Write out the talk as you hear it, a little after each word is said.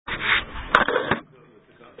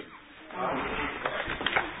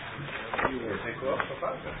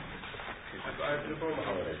I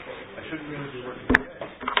shouldn't really be working today.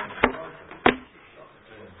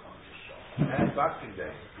 And Boxing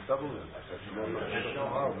Day, double in. I said,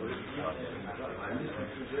 tomorrow.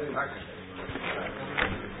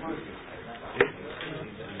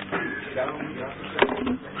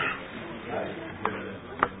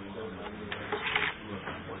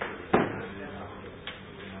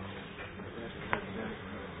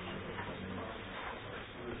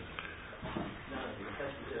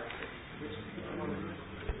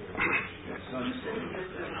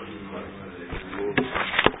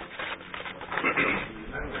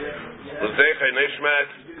 Nishmat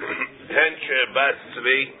Henche Bas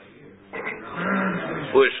Tzvi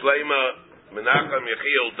U'Shleima Menachem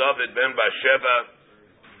Yechiel David Ben Basheva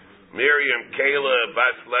Miriam Kayla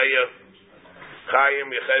Bas Leah Chaim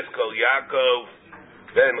Yechezkel Yaakov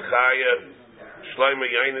Ben Chaya Shlomo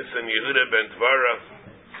Yonason Yehuda Ben Tvara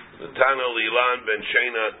Nathanael Ilan Ben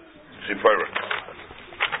Shena Tzipora.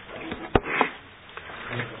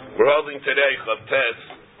 We're holding today Chavtes.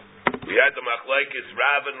 We had the Machlekes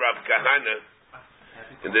Rav and Rav Kahana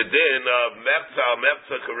in the din of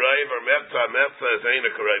Mechza Karayv or Mechza Zaina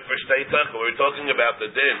Karayv. For Shteitach, we're talking about the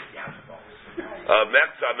din of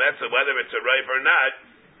Mechza, whether it's a Rayv or not.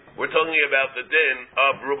 We're talking about the din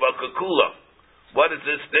of Ruba Kukula. What is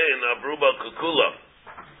this din of Ruba Kukula?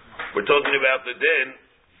 We're talking about the din,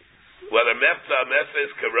 whether Mechza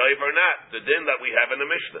is Karayv or not. The din that we have in the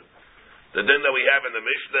Mishnah. The din that we have in the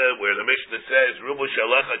Mishnah, where the Mishnah says, Ruba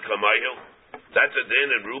Shalecha Kamayu, that's a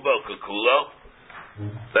din in Ruba Kukula.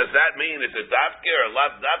 Does that mean it's a dafke or a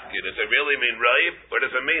lav dafke? Does it really mean raiv, or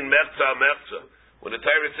does it mean mechza? When the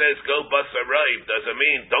Torah says go basa raiv, does it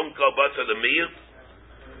mean don't go basa the miyut,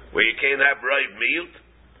 where you can't have raiv miyut?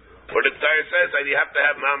 Or the Torah says that you have to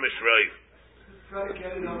have mamish raiv?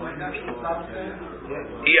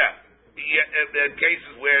 Yeah. In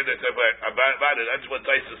cases where there's about it, that's what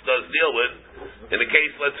Taisus does deal with. In a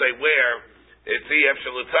case, let's say, where it's the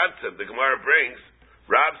Efshel, the Gemara brings.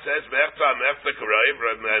 Rab says Mechza Karayv,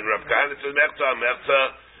 and Rav Kahana says Mechza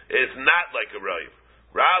is not like a Rayv.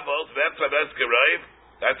 Rab holds Mechza Karayv,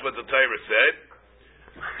 that's what the Torah said.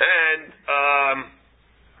 And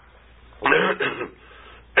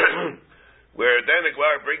where then the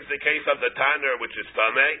Gemara brings the case of the Tanner, which is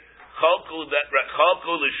Tameh, Chalku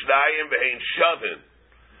l'shnayim v'hein shavin.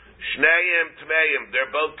 Shnayim tmeim,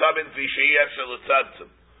 they're both Tamim v'shiyef shel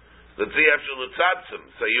the tziyef shel.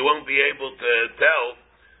 So you won't be able to tell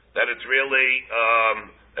that it's really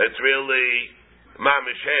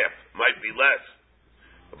mamish half, might be less.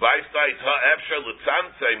 If I start ha'ef shel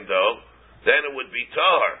though, then it would be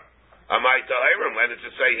tahar. Amai tahirim. Why did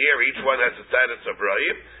you say here each one has the status of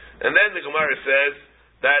raiv? And then the Gemara says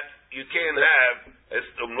that you can't have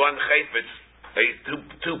one chayfetz,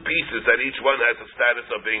 two pieces that each one has the status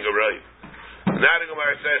of being a raiv. Now the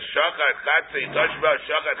Gemara says, Shachat Chatzi, Toshba,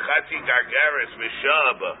 Shachat Chatzi Gargaris,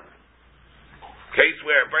 Mishaba. Case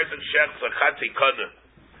where a person shechs a Chatzi Kana,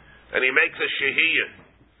 and he makes a Shehiyah.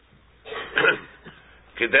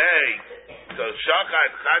 Kedei, so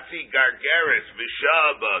Shachat Chatzi Gargaris,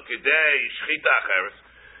 Mishaba, Kedei, Shchita Acheres.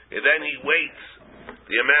 And then he waits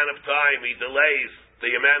the amount of time, he delays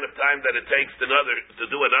the amount of time that it takes to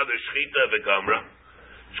do another Shchita of the Gamra.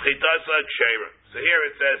 Shchita is like Shera. So here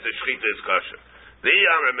it says the Shchita is kosher. The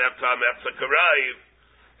Amar Mechza Karayv.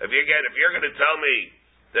 If you're going to tell me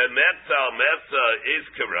that Mechza is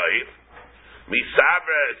Karayv,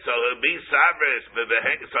 Misavres,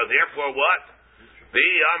 so therefore what? The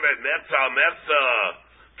Amar Mechza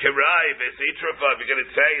Karayv is Itrafa. If you're going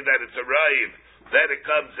to say that it's a Raiv, then it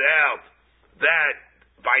comes out that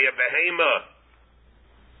by a Behema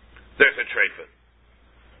there's a Treifa.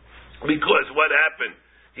 Because what happened?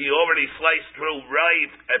 He already sliced through Raiv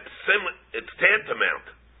at it's tantamount,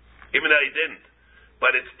 even though he didn't.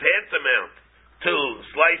 But it's tantamount to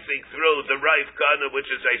slicing through the Raiv Kana, which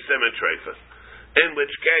is a Simon Treifa. In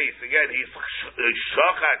which case, again, he's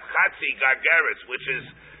Shochat Chatzi Gargaris, which is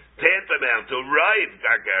tantamount to Raiv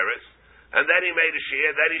Gargaris, and then he made a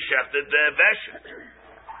Shia, then he shefted the Veshet.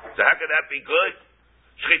 So how could that be good?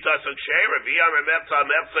 Shchita Shera, V'yam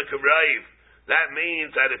Mechza Karayv. That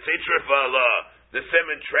means that it's Itrafa law. The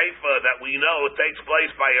Simon Treifa that we know takes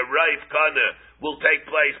place by a Raiv Kana will take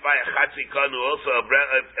place by a Chatzi Kana also if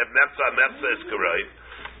Mechza is Karayv.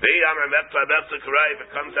 V'yamar Mechza Karayv,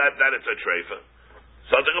 it comes out that it's a Treifa.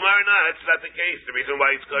 So the Gemara, no, that's not the case. The reason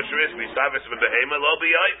why it's kosher is Misavis Behema Lo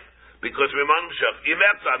B'Yayv, because Mimamshach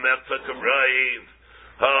Mechza Karayv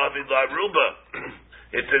Ha'avidla Ruba.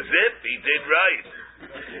 It's as if he did right.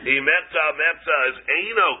 He Mechza is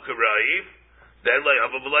Eino Karayv. Then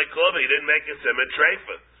he didn't make a Simon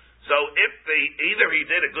Treifa. So if either he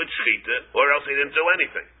did a good shechita, or else he didn't do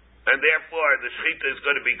anything. And therefore, the shechita is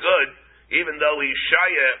going to be good, even though he's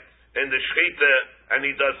shaya in the shechita, and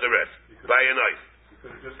he does the rest, by a knife. He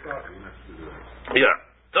could have just stopped, he didn't have to do the rest. Yeah.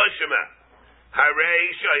 Toshima. Harei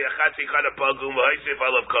shaya chatzi chana pagum v'haisif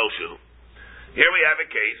alav kolshu. Here we have a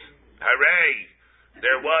case. Harei,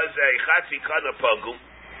 there was a chatzi chana pagum,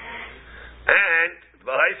 and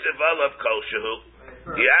v'haisif alav kolshu.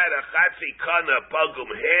 He had a chatzi kana pagum,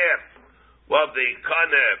 half of the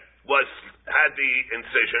kana had the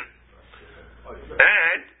incision,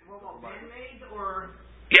 and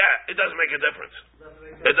it doesn't make a difference.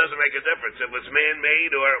 It doesn't make a difference. It was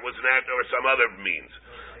man-made or it was not, or some other means.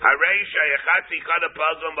 And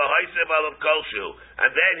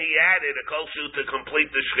then he added a kolshu to complete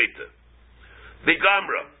the shechita. The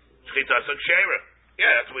gamra shechita sakshera. Yeah,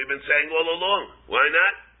 that's what we've been saying all along. Why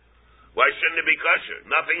not? Why shouldn't it be kosher?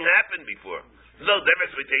 Nothing happened before. There's no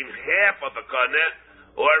difference between half of a kana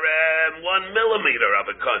or 1 millimeter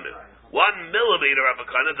of a kana. 1 millimeter of a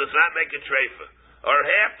kana does not make a treifa, or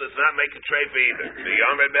half does not make a treifa either. The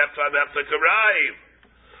yomer mefza mefza karayv.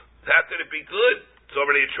 How could it be good? It's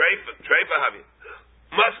already a treifa havi.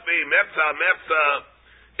 Must be mefza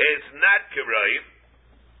is not karayv,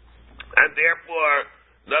 and therefore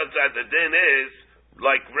note that the din is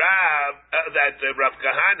like Rav Rav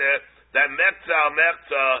Kahana, that mefza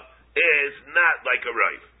is not like a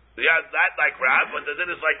rayv. Yeah, not like Rav, but the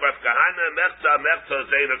din is like Rav Kahana, mefza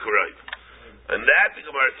zayin a karayv. And that the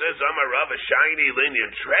Gemara says, Amar Rav a shiny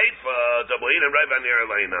linyan treifa daboin and Rav anir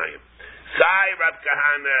leinayim. Sai Rav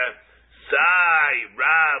Kahana, Sai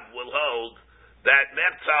Rav will hold that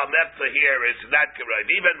mefza here is not karayv.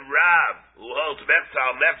 Even Rav, who holds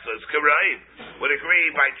mefza is karayv, would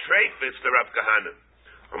agree by treifis to Rav Kahana.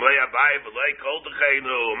 Where you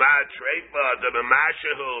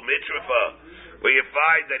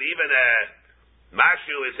find that even a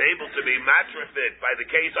mashu is able to be matrafit by the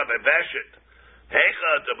case of a veshet.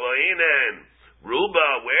 Hecha to boinen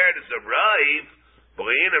ruba, where does the rive?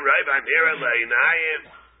 Boinen rive anira leinayim.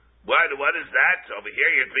 What is that? Over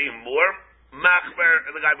here you'd be more machmer,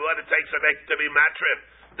 and the guy what it takes to be matrif.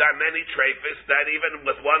 There are many treifis that even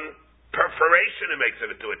with one perforation it makes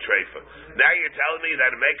it into a treifa. Now you're telling me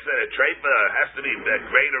that it makes it a treifa has to be a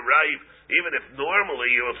greater rive, even if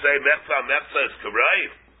normally you will say mefza is to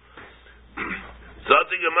rive.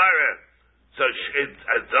 Zoti Gemara. So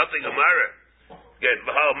Zoti Gemara. Get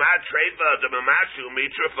ma treifa the mamashu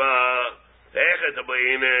mitrafa echet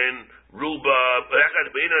beinen ruba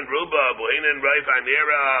boinen rive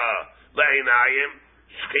anira leinayim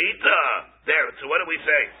shchita. There, so what do we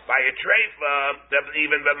say? By a treifa,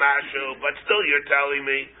 even b'mashu, but still you're telling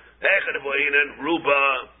me,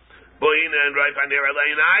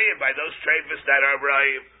 by those treifas that are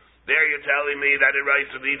rive, there you're telling me that it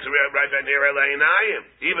needs rive and nira.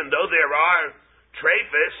 Even though there are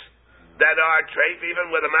treifas that are treif even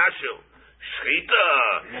with a mashu. Shchita,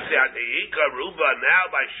 the ika ruba, now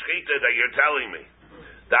by shchita that you're telling me,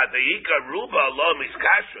 that the ika ruba lo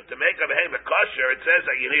miskasha, to make a behemoth kosher, it says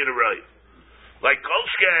that you need a rive. Like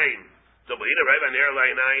Kolshkein, so but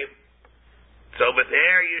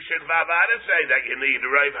there you should vavada say that you need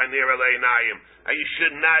Rav Hanira Leinayim, and you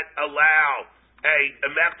should not allow a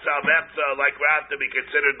mefza like Rav to be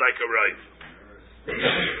considered like a Rav.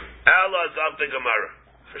 Ella Zav the Gemara.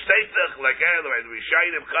 For Seitzach, like Eloy, the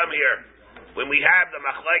Rishayim come here, when we have the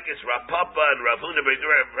Machlaikis Rav Papa and Rav Huna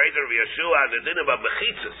B'Reder of Yeshua and the din of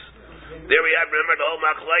Mechitzas, there we have, remember the whole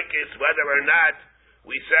Machlaikis, whether or not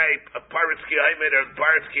we say a paritz kiyaimet or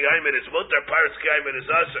paritz kiyaimet is mutter, paritz kiyaimet is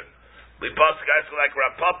usher. We pass guys like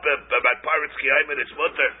Rav Papa about paritz kiyaimet is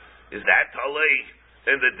mutter. Is that tali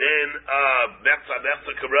in the din of mefza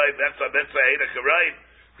karayv, mefza eda karayv?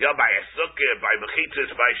 Yeah, by a sukkah, by mechitzas,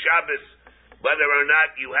 by Shabbos, whether or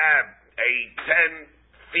not you have a 10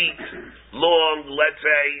 feet long, let's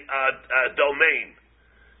say, domain,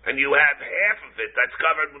 and you have half of it that's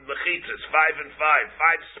covered with mechitzas, 5 and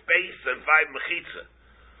 5 space and 5 mechitza.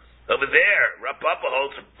 Over there, Rav Papa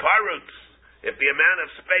holds parutz. If the amount of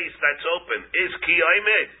space that's open is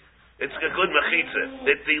kiyaimed, it's a good mechitza.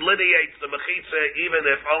 It delineates the mechitza even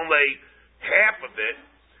if only half of it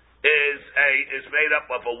is made up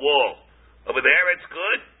of a wall. Over there, it's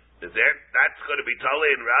good. That's going to be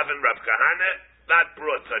totally in Rav and Rav Kahana. Not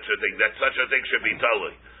brought such a thing. That such a thing should be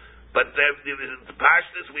totally. But the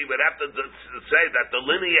pashtus, we would have to say that the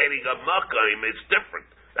delineating of Makayim is different.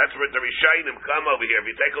 That's where the Rishayim come over here. If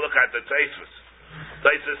you take a look at the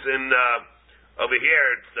Taisus in over here,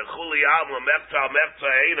 it's the Chuli Alma Mefta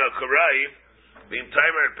Eina Karayv, the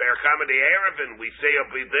Timer Perkamadi Erevin. We say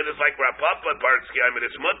we did it like Rapapa Partsky. I mean,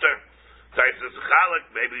 it's mutter. So it's a chalak.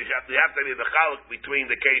 Maybe you have to be the chalak between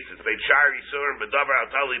the cases. Beit shari sur and bedavar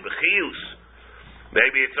altali b'chius.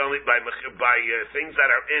 Maybe it's only by things that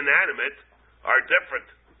are inanimate are different.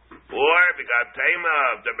 Or because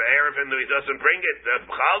tema the be'erevin he doesn't bring it, the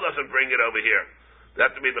b'chal doesn't bring it over here. It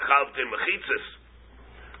has to be the chal between mechitzas,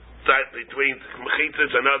 between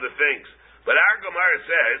mechitzas and other things. But our Gemara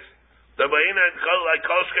says the beina like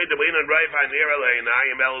koshke the beina rayv anir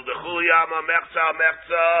aleinayim el dechuliyama mechza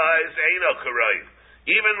is eino karayv.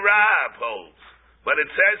 Even Rav holds, but it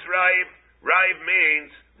says rayv. Rayv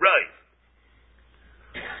means rayv.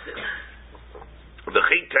 The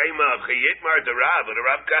chitema of chiyitmar the Rav or the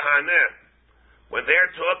Rav Kahana, when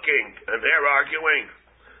they're talking and they're arguing,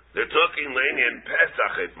 they're talking lenyan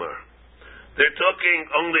Pesach itmar. They're talking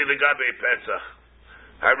only the gabe Pesach.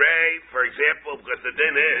 Hooray, for example, because the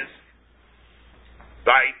din is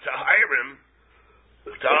by Tahirim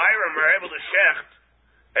are able to shecht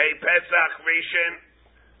a Pesach Rishon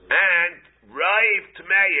and Raiv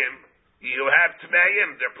Tmeim. You have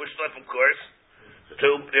Tmeim, they're pushed off, of course.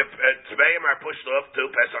 If Tmeim are pushed off to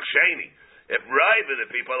Pesach Sheni. If Raiv of the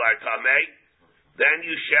people are Tamei, then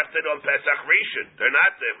you shecht it on Pesach Rishon. They're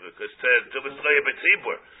not there because to V'tzloya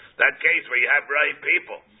B'tzibur. That case where you have Raiv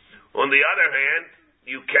people. On the other hand,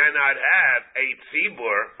 you cannot have a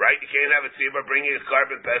tzibur, right? You can't have a tzibur bringing a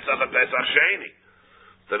carbon Pesach and Pesach Sheni.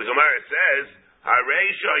 So the Gemara says,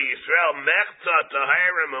 Hareisha Yisrael mechza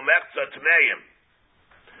tahirim umechza tmeim.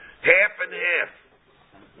 Half and half.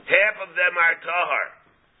 Half of them are tahar.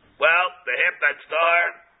 Well, the half that's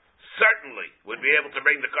tahar certainly would be able to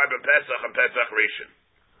bring the carbon Pesach and Pesach Rishon.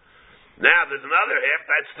 Now there's another half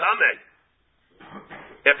that's tamei.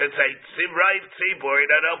 If it's a raiv tzibur,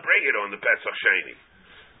 they don't bring it on the Pesach Sheni.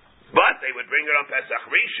 But they would bring it on Pesach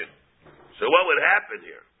Rishon. So what would happen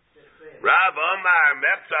here? Rav Omar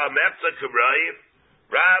Mechza Karayv.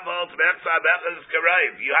 Rav holds Mechza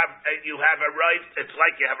Karayv. You have a right. It's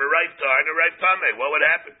like you have a right tar and a right tameh. What would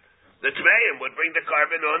happen? The Tmeim would bring the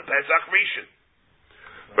carbon on Pesach Rishon.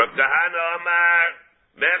 Rav Kahana Omar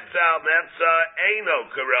Mechza Eino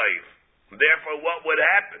Karayv. Therefore, what would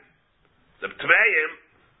happen? The Tmeim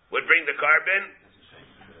would bring the carbon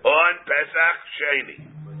on Pesach Sheni.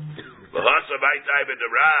 Why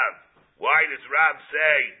does Rav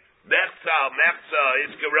say Mechza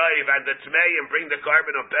is Gerayv and the Tmeim bring the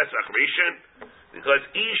carbon on Pesach Rishon? Because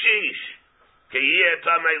Ish Kiyeh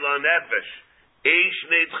Tamei Lo Nefesh Ish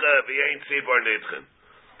Nitcha V'Yein Tzibor Nitchen.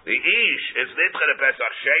 The Ish is Nitcha to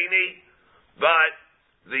Pesach Sheni, but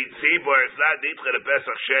the Tzibor is not Nitcha to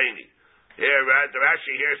Pesach Sheni. Here, the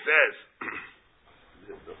Rashi here says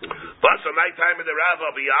Basa my time of the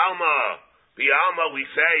Rava B'Alma we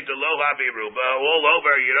say the Lo Havi Ruba all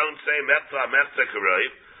over. You don't say Mechza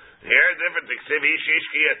Karayv. Here the difference. Ksiv Ish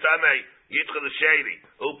Kiyeh Tamei Yitcha L'Sheni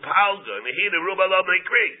Upalga Mehida Ruba Lo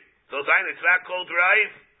Mikri. So Zayin it's not called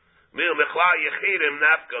Raiv. Mil Mechla Yechidim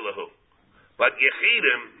Nafka Lahu. But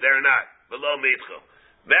Yechidim they're not. Below Mitcha.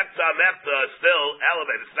 Mechza is still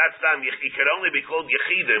elevated. It's not Stam. It can only be called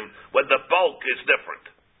Yechidim when the bulk is different.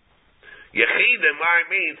 Yechidim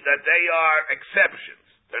means that they are exceptions.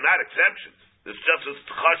 They're not exceptions. It's just as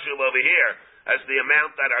chashuv over here as the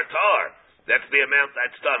amount that are tar. That's the amount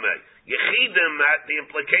that's tamei. Yechidim, the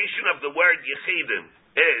implication of the word yechidim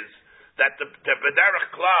is that the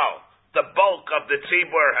b'derech klal, the bulk of the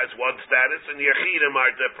tzibur has one status, and yechidim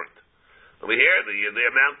are different. Over here, the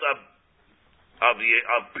amount of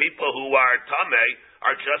people who are tamei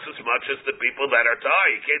are just as much as the people that are tar.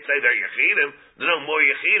 You can't say they're yechidim. They're no more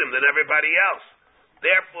yechidim than everybody else.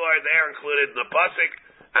 Therefore, they're included in the pasuk,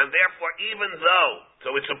 and therefore, even though,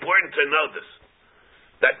 so it's important to know this,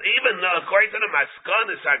 that even though, according to the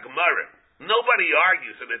Maskanis HaGemara, nobody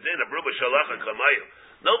argues in the din of Ruba Shalach and Kamayu.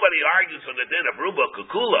 Nobody argues in the din of Ruba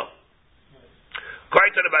Kukulo.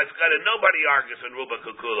 According to the Maskanis, nobody argues in Ruba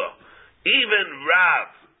Kukulo. Even Rav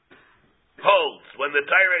holds, when the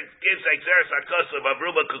Torah gives Exeres HaKosav of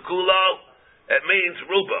Ruba Kukulo, it means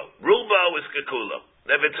Rubo. Rubo is Kukulo.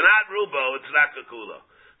 If it's not Rubo, it's not Kukulo.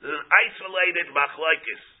 There's an isolated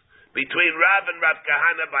machlokes between Rav and Rav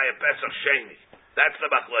Kahana by a Pesach Sheni. That's the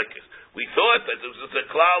machlokes. We thought that this was a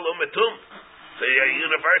klal umetum, the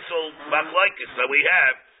universal machlokes that we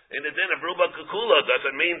have in the din of Ruba Kukulo.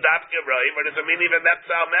 Doesn't mean Dafke Raiv, or doesn't mean even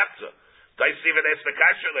Mechza. Tais even it's the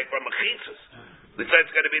kasher like from Mechitzas. We said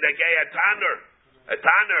it's going to be the gay a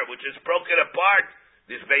tanner which is broken apart.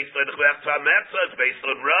 It's based on Mechza, it's based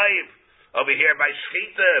on Raiv. Over here by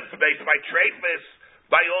Shchita, it's based by Treifus,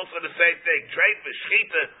 by also the same thing. Treifus,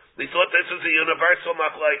 Shchita, we thought this was a universal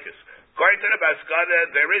machlokes. According to the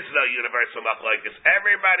Baskada, there is no universal machlokes.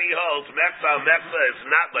 Everybody holds Mechza is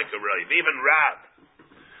not like a Raiv, even Rab.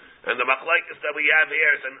 And the machlokes that we have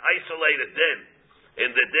here is an isolated din. In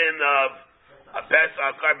the din of a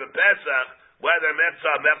Pesach, Karban Pesach, whether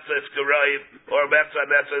Mechza is Karayv, or Mechza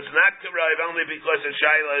is not Karayv, only because the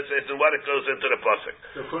Shaila is in what it goes into the Pasuk.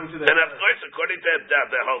 And of course, according to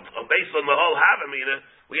the whole, based on the whole Havamina,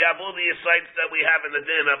 we have all the sites that we have in the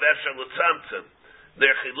din of Efshel Utzamtzim.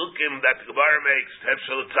 They're chilukim that the Gemara makes,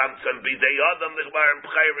 Efshel Utzamtzim, Bidei Adam, the Gemara in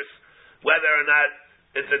B'chairis, whether or not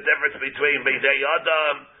it's a difference between Bidei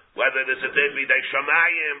Adam, whether there's a din Bidei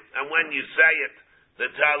Shamayim, and when you say it,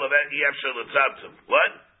 the tal of Efshel Utzamtzim.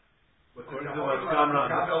 What? According to what's going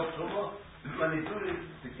on, when they do this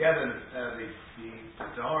together,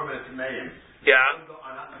 the Horeb and Tameim,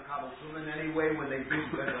 are not Makabel Tumah in any way when they do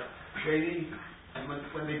Shady?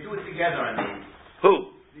 When they do it together, I mean.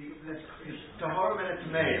 Who? The Horeb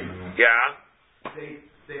and Tameim. Yeah.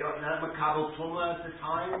 They are not Makabel Tumah at the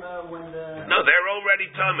time when the. No, they're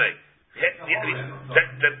already Tamei.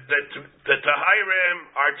 The Tahirim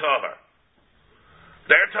are Tahar.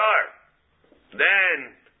 They're Tahar.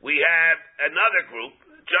 Then we have another group,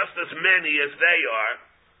 just as many as they are,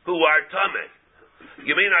 who are Tamei.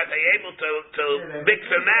 You mean, are they able to mix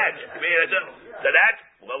and match? You mean, so that,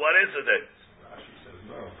 well, what is it?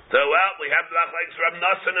 So, well, we have the machlokes Rab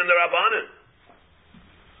Nosson and the Rabbanan.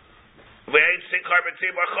 We ain't seen Karban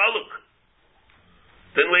Tzibur Chaluk.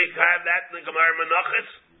 Didn't we have that in the Gemara Menachos?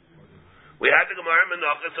 We had the Gemara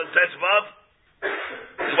Menachos on Tesvav.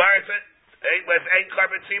 Where is it? Ain't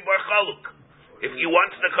Karban Tzibur Chaluk. If you want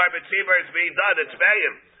the Karban Tzibur is being done, it's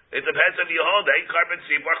Bayim. It depends if you hold ain't Karban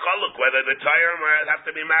Tzibur Chaluk, whether the Tyre have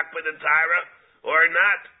to be makbid in Tyre or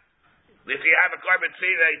not. If you have a Karban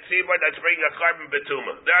Tzibur that's bringing a Karban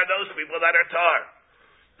Betuma, there are those people that are Tar.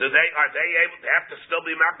 Are they able to have to still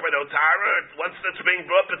be makbid on Tyre? Once it's being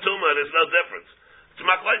brought Betuma, there's no difference. It's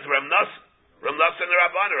machlokes Rab Nosson. Rab Nosson and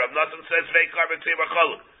Rabbanan. Rab Nosson says Vei Karban Tzibur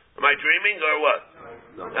Chaluk. Am I dreaming or what?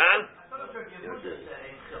 No. Huh?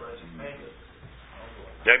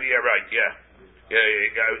 Maybe you're right, you're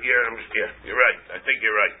right. I think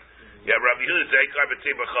you're right. Yeah, Rabbi Yehuda say Karban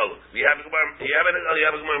Tzibur Chaluk. You have a Gemara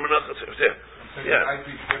Menachos. Yeah.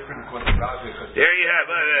 Here you have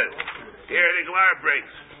here the Gemara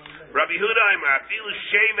breaks. Rabbi Yehuda Aimer, Afilu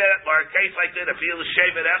Shevet, or a case like that, Afilu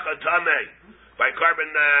Shevet Echad Tamei, by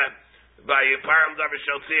Karban, by Param Davar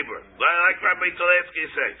Shel Tzibur. Like Rabbi Toletsky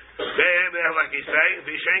say, like he say, if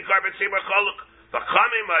you ain't Karban Tzibur Chaluk, so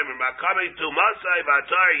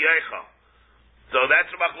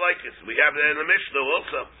that's the machlokes. We have it in the Mishnah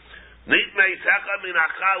also.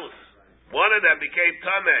 One of them became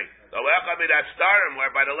Tamei. Whereby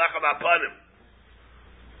the lechem aponim.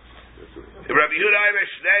 Rabbi Yehuda Aimer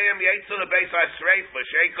Shneim Yetzel the Beis HaSreif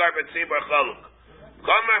V'Shei Karban Tzibur Chaluk.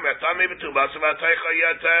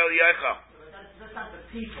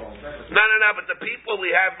 No, but the people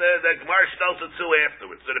we have the Gemara tells it to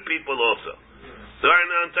afterwards. So the people also. So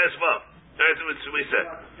on Tesvav. That's what we said.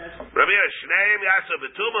 Rabbi Shneim Yasa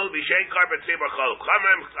Betuma B'Shei Karban Tzibur Chaluk.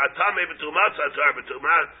 Chamem Atamei Betuma Tzar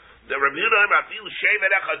Betuma. The Rabbi Yehuda Aimer Afilu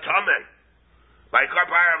Shevet Echad Tamei by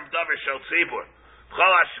Karparam Davar Shel Tzibur.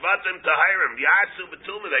 Chol Hashvatim Tahirim Yasu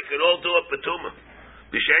Betuma. They could all do it Betuma.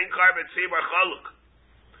 B'Shei Karban Tzibur Chaluk.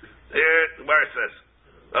 There, where it says.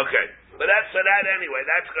 Okay, but that's for that anyway.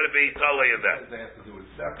 That's going to be totally in that. They have to do it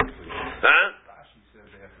separately. Huh?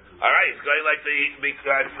 All right, it's going like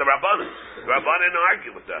because the Rabbanan. The Rabbanan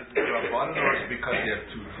argue with that. The Rabbanan is because you have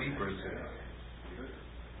two keepers in it.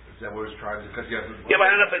 Is that what it's trying to? Because you have. Yeah, but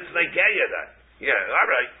I don't know if it's Negeya that. Yeah, all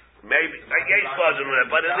right, maybe Negeya wasn't it,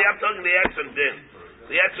 but I'm talking the Etz and Din.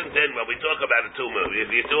 The Etz and Din, when we talk about a tumah,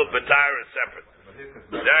 if you do it B'Tara, it's separate.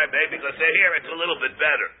 All right, maybe because they're here, it's a little bit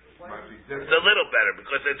better. It's a little better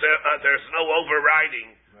because there's no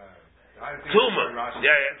overriding. Tumah.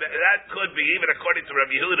 Yeah, that could be, even according to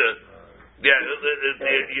Rabbi Yehuda,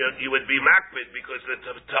 you would be makbid because the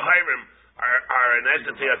Tahirim are an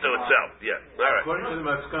entity unto itself. Yeah. All right. According to the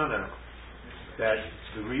Maskana, that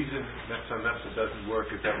the reason Mefsa doesn't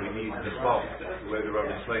work is that we need the bulk, the way the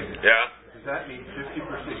Rabbi explained it. Yeah. Does that mean 50%,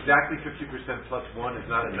 exactly 50% plus 1 is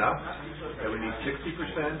not enough? That we need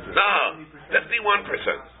 60%? No,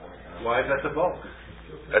 51%. Why is that the bulk?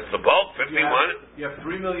 That's the bulk, 51. You have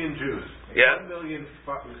 3 million Jews. Yeah.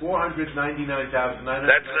 1,499,900.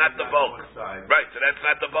 That's not the bulk. Right, so that's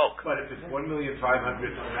not the bulk. But if it's 1,500,001,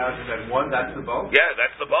 that's the bulk? Yeah,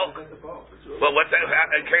 that's the bulk. That's the bulk. Well, what's that? How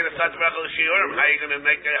are you going to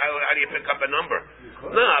make? How do you pick up a number?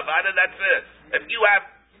 No, but that's it. If you have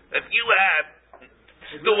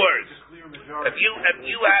stores, if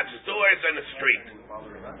you have stores on the street,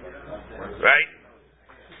 right?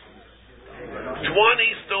 20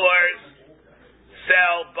 stores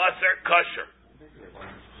sell basar kosher.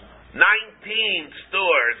 19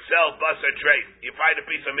 stores sell basar treif. You find a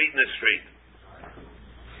piece of meat in the street.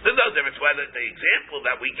 There's no difference whether the example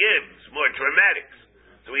that we give is more dramatics.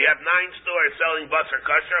 So we have 9 stores selling basar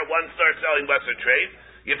kosher, 1 store selling basar treif.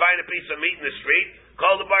 You find a piece of meat in the street,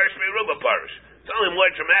 call the barish meruba barish. It's only more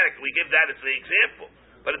dramatic. We give that as the example.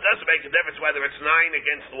 But it doesn't make a difference whether it's 9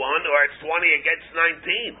 against 1 or it's 20 against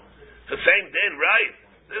 19. It's the same din, right?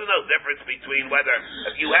 There's no difference between whether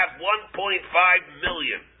if you have 1.5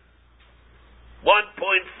 million, 1.5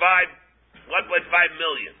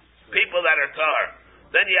 million people that are tar,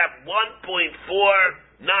 then you have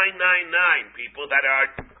 1.4999 people that are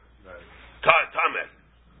tameh.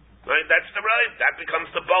 Right? That's the right. That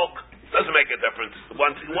becomes the bulk. Doesn't make a difference.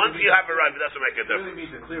 Once you have a right, it doesn't make a difference. It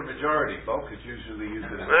really means a clear majority. Bulk is usually used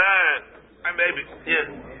as maybe.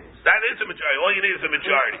 Yeah. That is a majority. All you need is a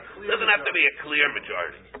majority. It doesn't have to be a clear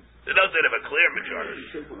majority. It doesn't have a clear majority.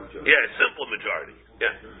 Yeah, a simple majority.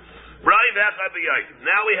 Yeah. Rai v'echa b'yayf.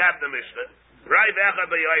 Now we have the Mishnah. Rai v'echa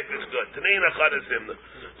b'yayf is good. Tanin echad is himna.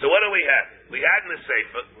 So what do we have? We had in the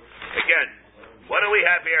Sefer. Again, what do we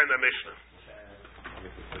have here in the Mishnah?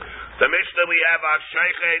 The Mishnah we have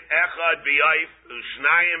Ashaychet Echad B'Yayf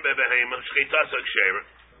Ushnayim B'Behema Shchitas Akshera.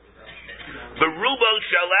 Berubo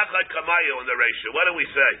Shalechad Kamayu in the ratio. What do we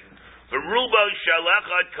say? Berubo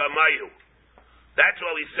Shalechad Kamayu. That's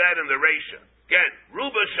what we said in the ratio. Again,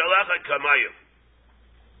 Rubo Shalechad Kamayu.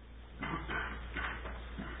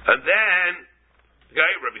 And then,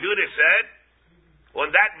 okay, Rabbi Huda said, on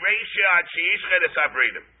that ratio at Sheishchet is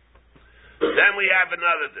Abridim. Then we have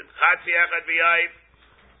another thing. Chatzi Echad B'Yayf.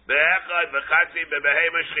 That's a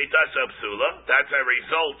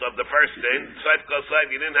result of the first din.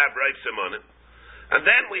 You didn't have Reifsim on it. And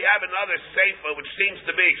then we have another Seifa which seems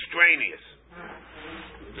to be extraneous.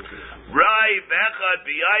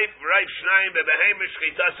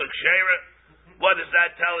 What is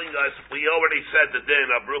that telling us? We already said the din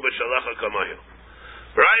of Ruba Shalacha Kamayu.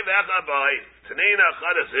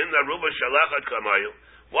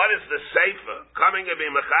 What is the Seifa coming to be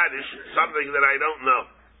Mechadish? Something that I don't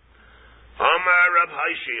know. Amar Rab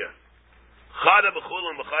Haishia, Chada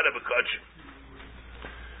b'chullin, b'chada b'kachim.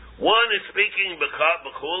 One is speaking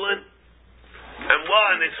b'chullin, and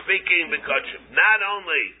one is speaking b'kachim. Not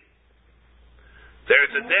only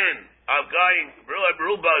there's a din of going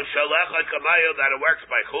ruba shalecha kamayo that it works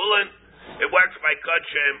by chullin, it works by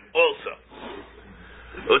kachim also.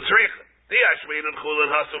 Utzrich diashmin and chullin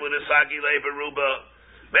hasa with a sagi leiber ruba.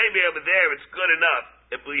 Maybe over there it's good enough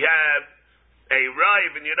if we have a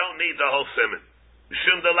rive and you don't need the whole simon.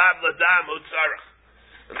 And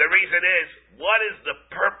the reason is, what is the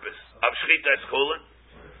purpose of shchitas chullin?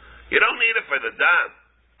 You don't need it for the dam.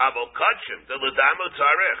 Avo kachim, the ladam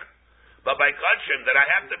utzarich. But by kachim, that I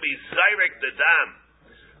have to be zyrek the dam.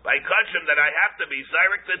 By kachim, that I have to be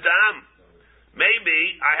zyrek the dam.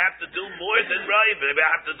 Maybe I have to do more than rive. Maybe I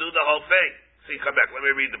have to do the whole thing. See, come back. Let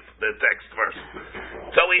me read the text first.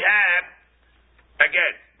 So we have,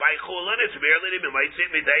 again, by chullin, it's merely the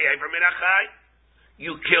mitzvah midei ever minachai.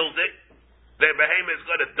 You killed it. The behemoth is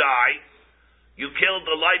going to die. You killed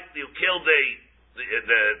the life. You killed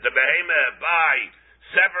the behemoth by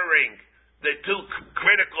severing the two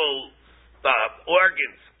critical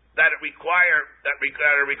organs that are required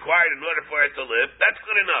in order for it to live. That's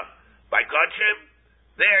good enough. By kachim,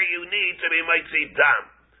 there you need to be mitzvah dam,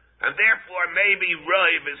 and therefore maybe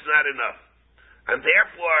rive is not enough. And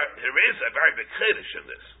therefore, there is a very big chiddush in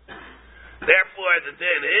this. Therefore, the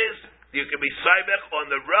din is, you can be saibech on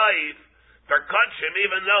the rive for kachim,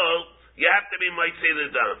 even though you have to be mitzvah the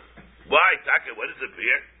dam. Why, Taka? What is it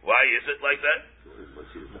here? Why is it like that?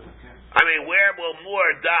 I mean, where will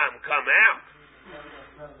more dam come out?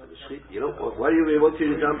 You know, why do you mean what's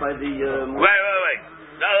done by the... Wait.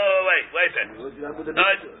 No, wait a second.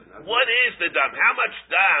 What is the dam? How much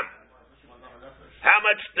dam?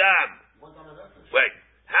 Wait,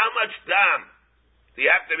 how much dam do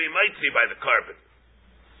you have to be mitzvah by the carbon?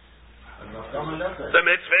 The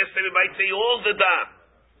mitzvah is to be mitzvah all the dam.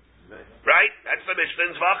 Right? That's the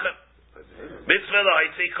Mishnah's vachem. Mitzvah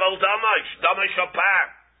l'haitzi kol damai shapar.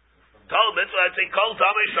 Told mitzvah l'haitzi kol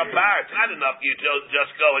damai shapar. It's not enough you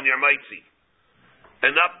just go and you're mitzvah.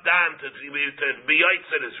 Enough dam to be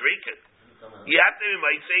yitzah is riken. You have to be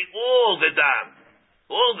mitzvah all the dam.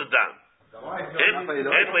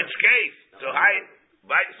 In which case, so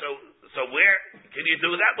where can you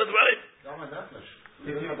do that with rive?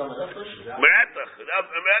 Meretach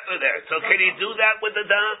there. So can you do that with the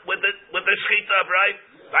dam, with the shechita of rive?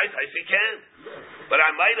 I say you can, but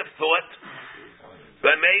I might have thought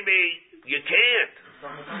that maybe you can't.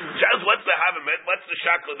 Charles, what's the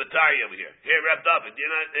shakal batari over here? Here, Reb David, you're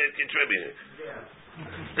not contributing.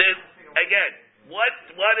 Again,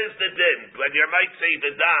 what is the din when you might say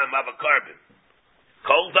the dam of a carbon?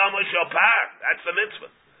 Kol dam shapar. That's the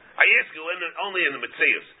mitzvah. I ask you, only in the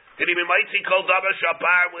Metzius. Did he be mighty kol dam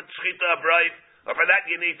shapar with shchita abrayv? Or for that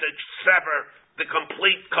you need to sever the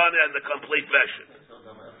complete kana and the complete veshet?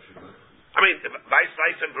 I mean, vice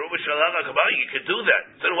versa and Baruch Shalala Kabbalah, you could do that.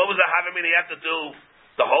 So what was the Havamina? You have to do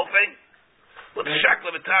the whole thing? With the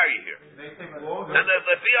Shakla V'Tari here. And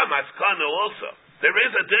the Fiyam Haskana also. There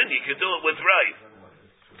is a din, you can do it with right.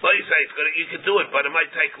 So you say you can do it, but it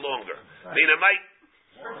might take longer. I mean,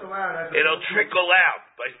 it'll trickle out.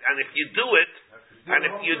 And if you do it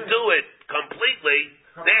completely,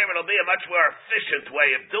 there it'll be a much more efficient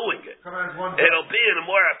way of doing it. It'll be in a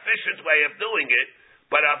more efficient way of doing it,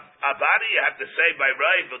 but a body you have to say by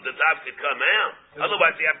right, but the daf could come out.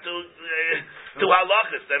 Otherwise you have two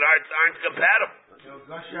halachas that aren't compatible.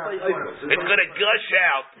 It's going to gush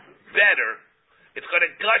out better. It's going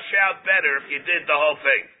to gush out better if you did the whole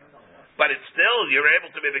thing. But it's still, you're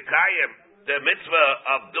able to be Mekayim, the mitzvah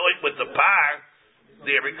of doing with the par,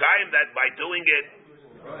 the Mekayim that by doing it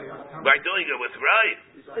with right.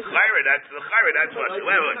 That's what. Wait.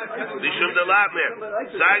 Mishum de Labmer. Wait. Let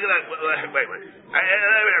me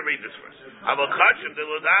read this first. Avokachim de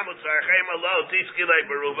Ludamu Tzarchem Alo Tiskilei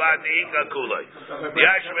Beruvat Ika Kulei.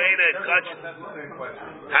 Yashmeina Kachim.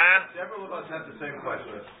 Several of us have the same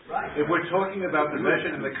question. If we're talking about the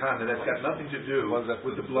measure in the kana, that's got nothing to do with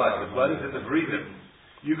the blood. The blood is in the breathing.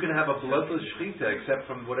 You can have a bloodless shechita except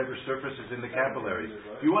from whatever surface is in the capillaries.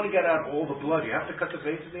 If you want to get out all the blood, you have to cut the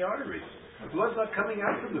veins in the arteries. The blood's not coming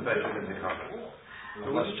out from the vessel in the kana.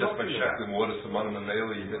 Unless just by shacking water, someone in the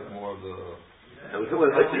nail, you get more of the... What is the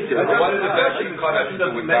veshet in the kana have to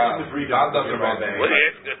do with God? God doesn't run the What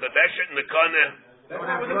is the veshet in the kana? That's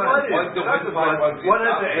not what the blood is. One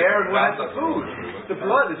has the air and one has the food. The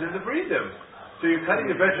blood is in the breathing. So you're cutting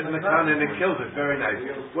the vegetable in the kana and it kills it. Very nice.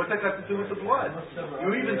 What's that got to do with the blood? You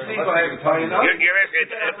even see by enough. You're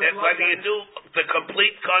asking whether you do the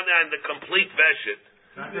complete kana and the complete vegetable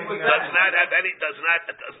doesn't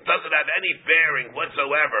have any bearing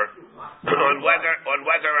whatsoever on whether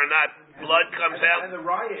or not blood comes out. And the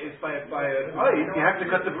raya is by an eye. You have to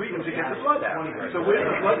cut the breathing to get the blood out. So where's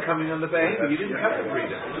the blood coming on the behemoth? You didn't cut the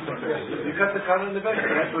breathing. You cut the kana on the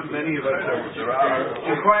vegetable. That's what many of us are.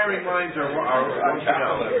 Inquiring minds are want to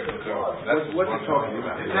know. What's he talking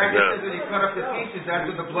about? The fact is when you cut up the pieces,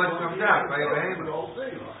 that's when the blood comes out by a behemoth.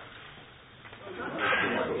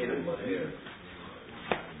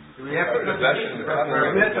 We have to cut the pieces.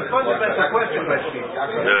 That's a fundamental question, Rashid.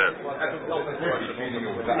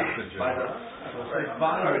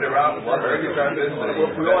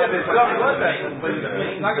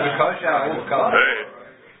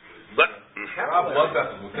 Blood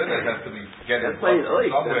vessels within it has to be getting by an eye.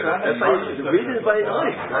 The reason is by an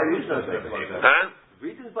eye.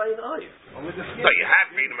 Reason is by an eye. So you have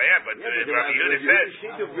freedom of air, but Rabbi Yehuda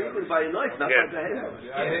says. Reason by an eye, not by the head.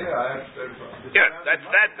 Yeah, that's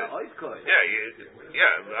that.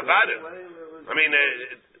 Yeah, about it. I mean,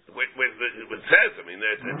 it says. I mean,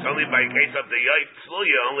 it's only by case of the yait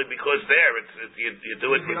sluya, only because there you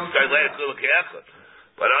do it with skalei kulakiyachot.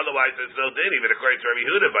 But otherwise, there's no din, even according to Rabbi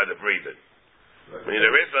Yehuda, by the breathing. I mean,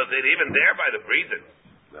 there is no din even there by the breathing.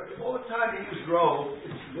 All the time you use grove,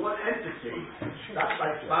 it's one entity, not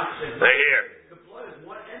like boxing. I hear. The blood is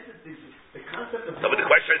one entity. The concept of but the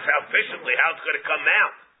question is how efficiently, how it's going to come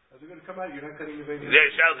out. How's it going to come out? You're not cutting the vein. Yeah,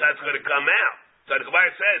 how it's going to come out. So the Gemara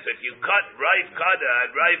says, if you cut Rav Kada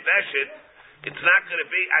and Rav Veshet, it's not going to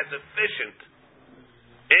be as efficient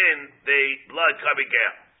in the blood coming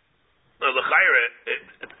out. No, l'chayra,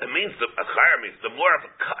 it means the more of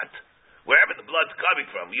a cut, wherever the blood's coming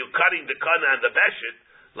from. You're cutting the Kana and the Veshet,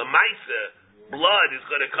 l'maisa, blood is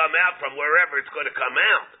going to come out from wherever it's going to come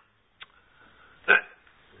out.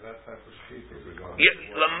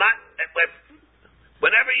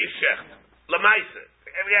 Whenever you shecht, l'maisa,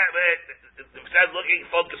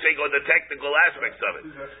 focusing on the technical aspects of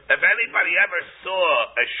it. If anybody ever saw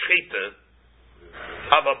a shechita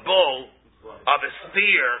of a bull, of a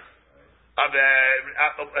steer, of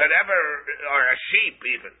whatever, or a sheep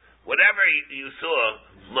even, whatever you saw,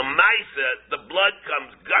 l'maisa, the blood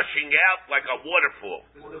comes gushing out like a waterfall.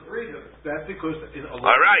 That's because all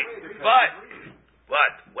right,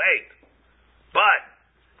 but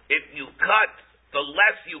if you cut, the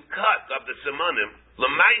less you cut of the simanim,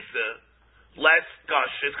 l'maisa, less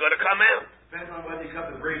gush is going to come out. Depends on when you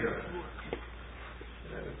cut the breather.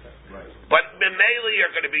 But memela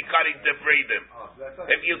you're going to be cutting the breathing.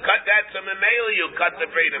 If you cut that to memela, you cut the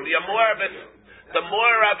breathing. The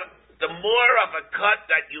more of a cut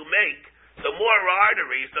that you make, the more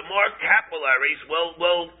arteries, the more capillaries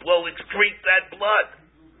will excrete that blood.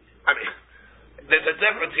 I mean, there's a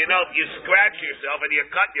difference, you know, if you scratch yourself and you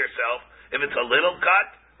cut yourself, if it's a little cut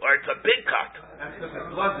or it's a big cut. That's because there's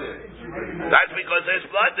blood there. That's because there's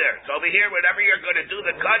blood there. So over here, whenever you're going to do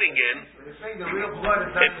the cutting in,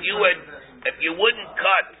 if you wouldn't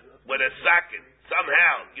cut with a socket,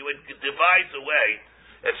 somehow you would devise a way,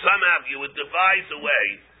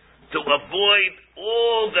 to avoid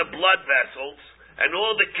all the blood vessels and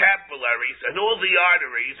all the capillaries and all the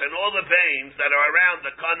arteries and all the veins that are around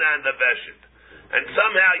the kana and the veshit. And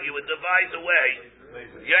somehow you would devise a way,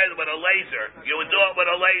 with a laser. You would do it with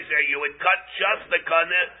a laser. You would cut just the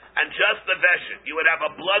kana and just the veshit. You would have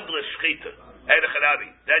a bloodless shchita.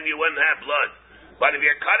 Then you wouldn't have blood. But if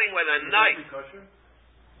you're cutting with a knife,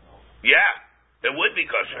 yeah, it would be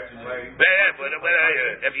kosher. But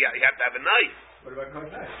if you have to have a knife. What about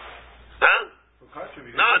kosher? Huh?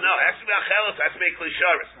 No, has to be achelos, has to be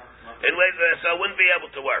klisharis. In ways so it wouldn't be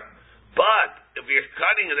able to work. But if you're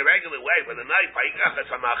cutting in a regular way with a knife,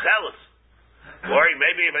 or you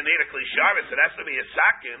maybe even need a klisharis, it has to be a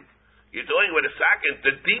sakin. You're doing with a sakin,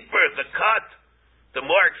 the deeper the cut, the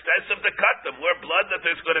more extensive the cut, the more blood that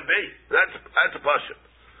there's going to be. That's a pasha.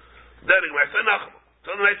 Then I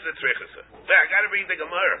got to read the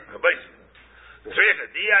Gemara. Tzricha,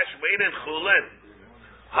 diash weinin chullin.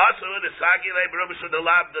 Hasu the sagile brubishu the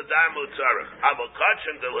lab the damu tzarich.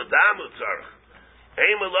 Avokachin the ladamu tzarich.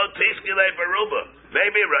 Eimelo tiskile baruba.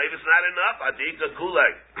 Maybe a raiv is not enough. Adika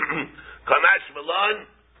kulei. Kamash malon,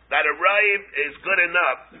 that a raiv is good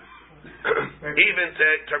enough even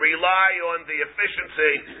to rely on the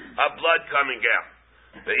efficiency of blood coming out.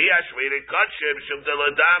 The diash weinin kachim shum the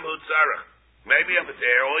ladamu tzarich. Maybe up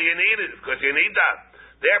there, all you need is because you need that.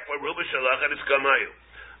 Therefore, Ruba Shalachat is Kamayu.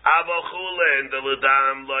 Avo Chullin, the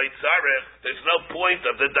Ludam Loy Tzarech. There's no point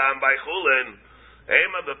of the Dam by Chullin.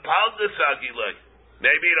 Ema Bepal Desagi Loy.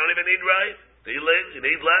 Maybe you don't even need right. You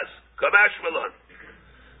need less. Kamash Malon.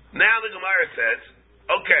 Now the Gemara says,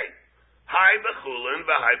 okay, Hai Bechulin,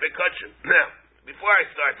 V'Hai Bekutchin. Now, before I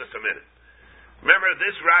start this a minute, remember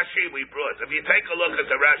this Rashi we brought. If you take a look at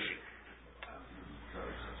the Rashi,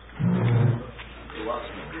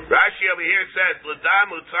 Rashi over here says,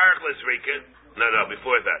 L'dam utzarech l'zrika. No,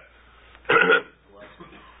 before that.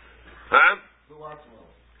 Huh?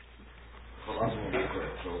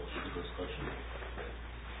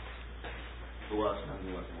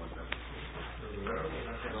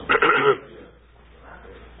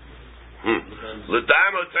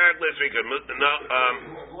 L'dam utzarech l'zrika. No,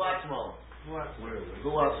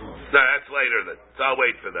 that's later then. So I'll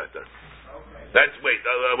wait for that then.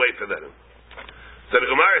 I'll wait for that. So the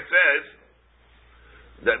Gemara says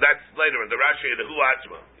that's later in the Rashi and the Hu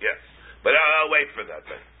Atzma. Yes, but I'll wait for that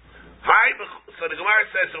then. So the Gemara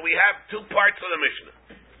says, so we have two parts of the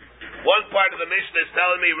Mishnah. One part of the Mishnah is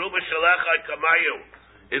telling me Ruba Shalecha Kamayu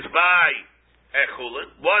is by Chullin.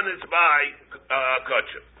 One is by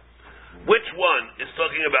Kachim. Which one is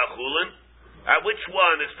talking about Chullin? And which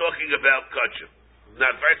one is talking about Kachim? Now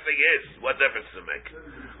the first thing is, what difference does it make?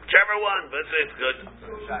 Whichever one, but it's good.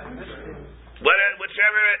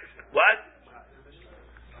 What?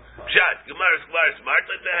 Pshat, Gemara smart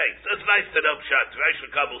like the hay. So it's nice to know Pshat, Reish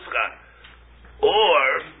Kabul Schar.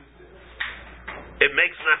 Or, it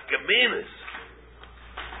makes nafkaminas.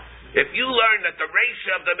 If you learn that the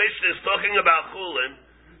Reisha of the Mishnah is talking about Chullin,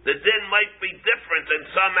 the din might be different in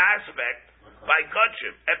some aspect by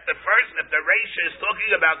Kachim. If the Reisha is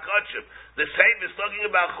talking about Kachim, the same is talking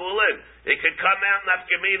about Chullin, it could come out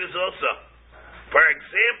nafkaminas also. For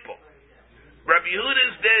example, Rabbi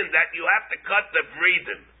Yehuda's din that you have to cut the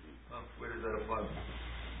breeding. Where does that apply?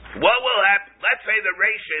 What will happen? Let's say the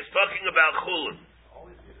Reisha is talking about Chullin.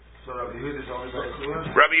 So Rabbi Yehuda is only about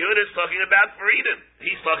Chullin? Rabbi Yehuda is talking about breeding.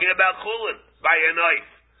 He's talking about Chullin by a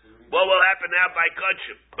knife. What will happen now by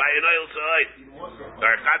Kachim? By an oil side.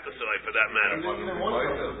 Or Chatasai for that matter.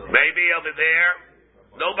 Maybe over there,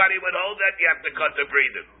 nobody would hold that you have to cut the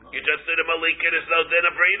breeding. You just did a Malika, there's no din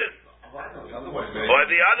of breeding. Or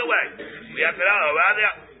the other way. We have to know.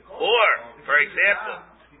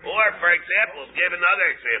 Or, for example, give another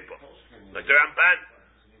example. Like the Ramban.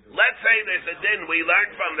 Let's say there's a din we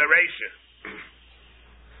learned from the Reisha.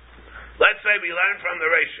 We learned from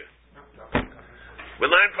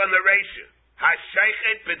the Reisha.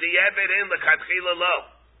 Hasheichet b'di'evet in l'katchila lo.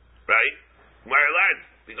 Right? Where I learned.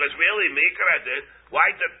 Because really, Mikra did.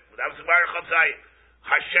 That was the Baruch Chazayim.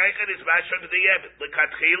 Hasheichet is masha b'di'evet.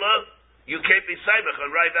 L'katchila, you can't be saimach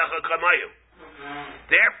on Raivacha Kamayu.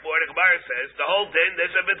 Therefore, the Gemara says, the whole din,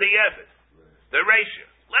 there's a b'di'evet. The Reisha.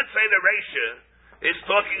 Let's say the Reisha is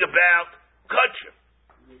talking about Kachim.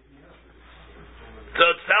 So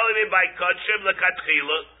it's telling me by kachim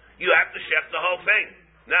lekatchila, you have to shech the whole thing.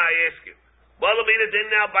 Now I ask you, what will be the din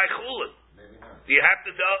now by chulin? Do you have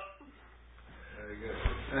to do? Very good.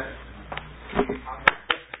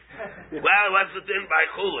 Well, what's the din by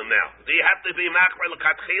chulin now? Do you have to be makbar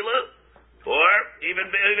lekatchila, or even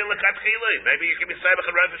lekatchila? Maybe you can be seibach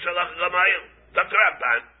and rav shalach gamayim. Dr.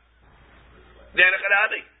 Rabban,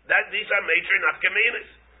 these are major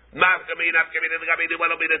nafkaminas. Nafkamina,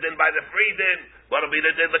 what'll be the din by the free din? What'll be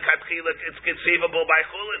the din lekatchila? It's conceivable by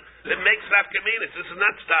chulin. It makes nafkaminas. This is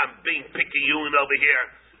not stop being picky-yoon over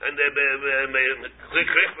here. And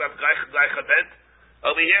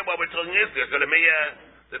over here, what we're talking is there's going to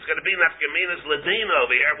be nafkaminas ladina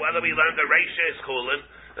over here. Whether we learn the reisha is chulin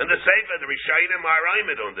and the sefer, the rishayim are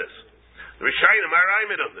raimed on this. The rishayim are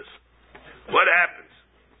raimed on this. What happens?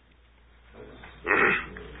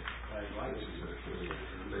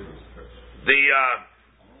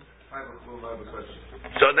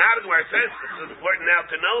 So now the Gemara says it's important now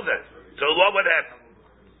to know that. So what would happen?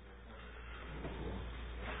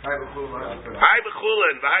 Hi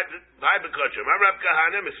b'chulin, hi b'kotchim. Rav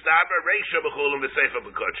Kahana mistaber reisha b'chulin v'sefer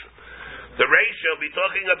b'kotchim. The reisha will be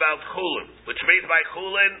talking about chulin, which means by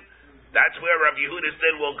chulin, that's where Rav Yehuda's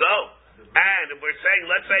din will go. And if we're saying,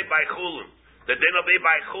 let's say by chulin, the din will be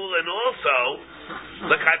by chulin also.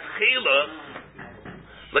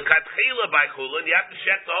 L'katchila by chulin, you have to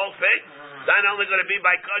check the whole thing. It's not only going to be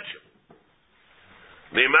by kachim.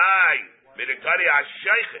 Mimai, midikari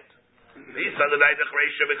ha-sheichet. These are the naidach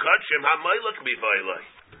reisha b'kachim, ha-moiluk b'voilai.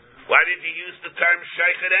 Why did you use the term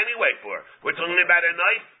sheichet anyway for? We're talking about a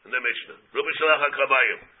knife in the Mishnah. Ruba shalach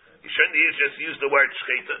ha-kabayim. You shouldn't just use the word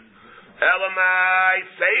shchita. Elamai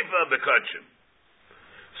seifa b'kachim.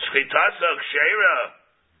 Shchitasa kshera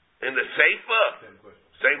in the seifa.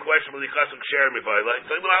 Same question with the kasuk share me by like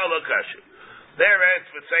so lo kasha. There it's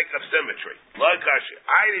for sake of symmetry. Lo kasha.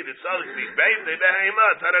 I need to tell you these baby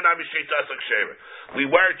behema tarana mishitasuk share. We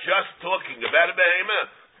were just talking about a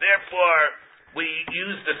behema. Therefore, we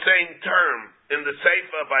use the same term in the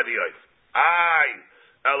seifa by the oif. I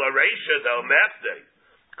el areisha del mefde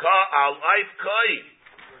ka al oif kai.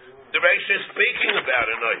 The reisha is speaking about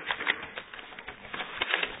an oif.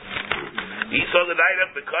 He saw the night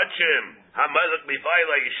of the kachim. Hamalek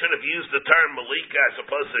Mifaila, you should have used the term Malika as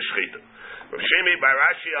opposed to Shchita. Rav Shimi by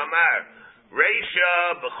Rashi Amar,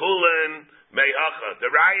 Reisha b'chulin me'acha. The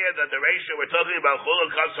raya that the Reisha we're talking about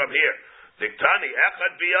chulin comes from here. Diktani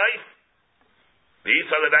echad b'yayf. These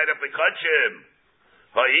are the night of the kachim.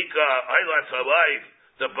 Ha'ika aylas ha'layf.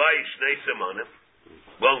 The bay shnei simonim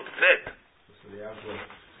won't fit.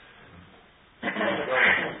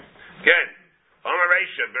 Again.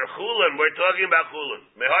 Omaresha, Berchulin, we're talking about Chulin.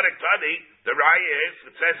 Meharik Tani, the raya is,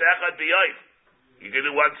 it says Echad B'yayf. You can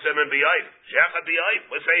do one simon B'yayf. Shechad B'yayf,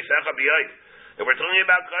 let's say Echad B'yayf. If we're talking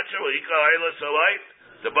about Kachar, Ha'ika Eilas Ha'ayf,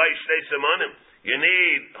 the Bay Shnei Simonim. You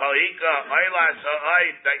need Ha'ika Eilas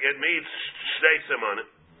Ha'ayf, that it means Shnei Simonim.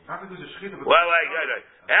 Well,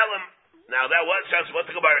 Elam, now that sounds what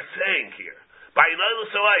the Gemara is saying here. By Eilas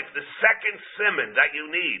Ha'ayf, the second simon that you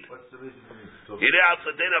need. What's the reason for me? You know, it's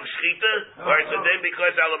a din of shchita, or it's a din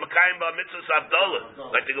because al makayim ba mitzvahs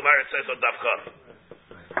avdolah, like the Gemara says on Daf Chav.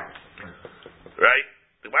 Right?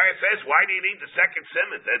 The Gemara says, why do you need the second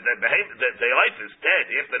simon? The life is dead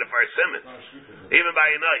after the first simon, even by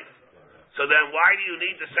a knife. So then, why do you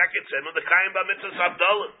need the second simon? The kayim ba mitzvahs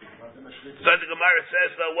avdolah. So the Gemara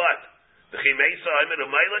says, though what? The chimeisa aimed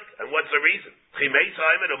umaylik, and what's the reason? Chimeisa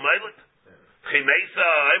aimed umaylik. Chimeisa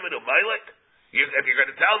aimed umaylik. If you're going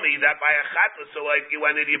to tell me that by a chatla, so like you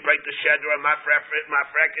went in, you break the shedra,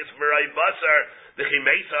 mafrekis v'ray basar, the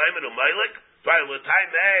chimeisa aimen umaylik.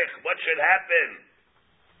 What should happen?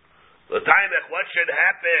 What should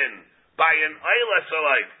happen by an oila so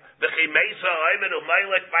like the chimeisa aimen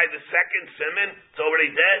umaylik by the second simon? It's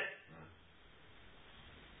already dead.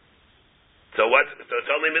 So it's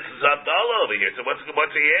only Mrs. Abdallah over here. So what's he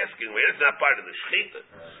asking? Well, it's not part of the shechita.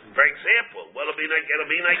 For example, it'll be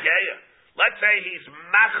Nageya. Let's say he's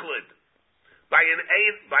machlid by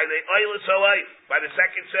the oilus ha'ayf, by the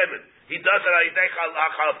second simon. He does it ayidei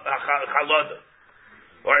chalada,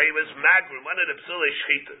 or he was magrum, one of the psulei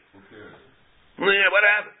shchita. What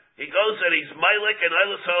happened? He goes and he's meilik and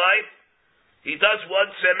oilus ha'ayf. He does one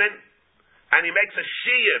simon, and he makes a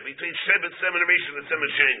shiyah between shibud simon rishon and simon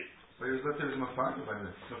sheni. But he was let there was mafagel by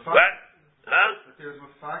this. What? Huh? But there was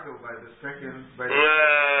mafagel by the second.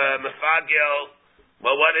 Mafagel.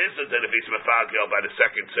 Well, what is it then if he's mafagel by the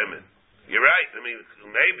second simon? You're right. I mean,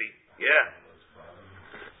 maybe. Yeah.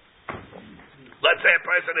 Let's say a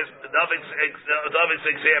person is David's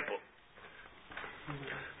example.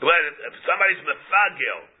 If somebody's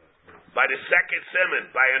mafagel by the second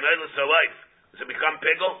simon, by an oilus alive, does it become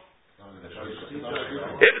pigel?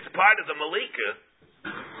 If it's part of the malika,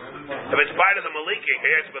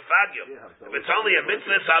 here's befagio. If it's only a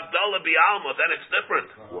mitzvah Abdullah bi'alma, then it's different.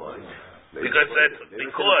 Why? Because it's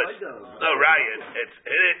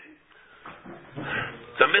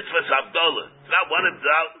a mitzvah Abdullah. It's not one of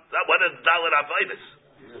the Dalit Avodas.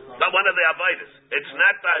 It's not one of the Avodas. It's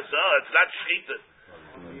not Tazah. It's not Shchita.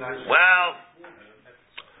 Well,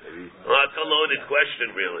 it's a loaded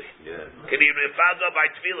question, really. Yeah. Can you go by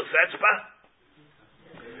Tfilas Etzba?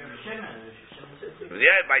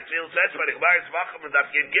 Yeah, by Tfilas Etzba, the Gemara is Vacham and Daf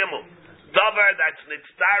Yud Gimel. Dover that's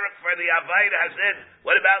nitzdarek for the Avodah Hazin.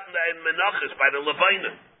 What about in Menachos by the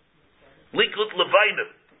Levinim? Likut Levinim.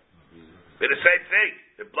 They're the same thing.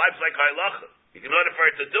 It blives like halacha. You can order for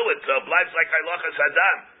it to do it, so it blives like halacha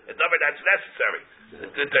sadam. It's never that's necessary.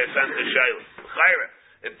 It's good to send the shayla. Chayra.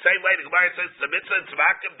 In the same way, the Gemara says the mitzvah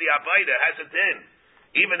tzvakav the avodah has a din,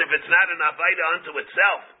 even if it's not an avodah unto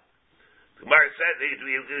itself. The Gemara says it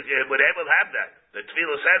would able to have that. The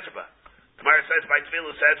tefillah setzba. The Gemara says by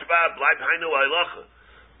tefillah setzba bliv hainu halacha.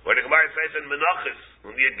 Or the Gemara says in Menachos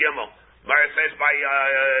on Yud Gimel. The Gemara says by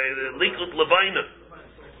likut levaina.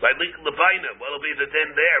 By likut levaina, what'll be the din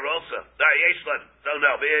there also? Yeshlan. Don't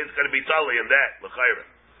know. It's going to be totally in that. L'chayra.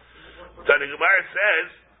 So the Gemara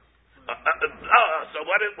says. So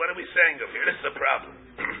what are we saying over here? This is the problem.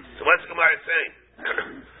 So what's the Gemara saying?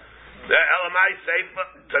 The Elamai Seifa.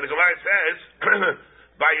 So the Gemara says,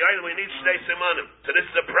 by Yoel we need Shnei Simonim. So this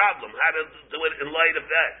is the problem. How to do it in light of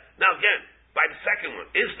that. Now again, by the second one,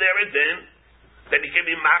 is there a din that you can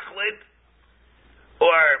be Machlit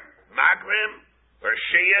or Magrim or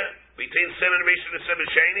Shia between Simon Rishon and Simon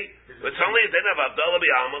Sheni? It's only a din of Abdullah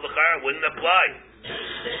B'Alma L'chara wouldn't apply.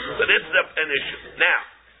 So this is an issue. Now,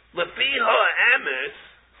 Lefiha Emes,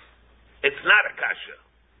 it's not a kasha.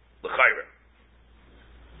 L'chayra.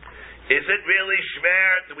 Is it really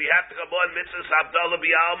shver? Do we have to come on mitzvahs Abdullah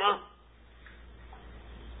B'Alma?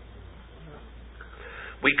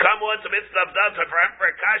 We come on to mitzvah Abdullah for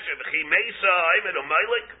a kasha. V'chi meisa ha'imid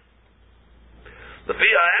u'maylik.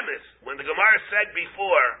 Lefiha Emes, when the Gemara said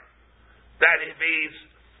before that if he's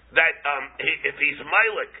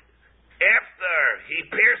maylik, after he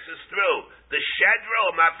pierces through the shedro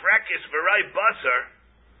mafrekis v'ray basar,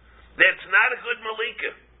 that's not a good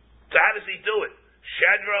malika. So how does he do it?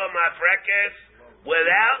 Shedro mafrekis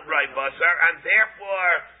without ray basar, and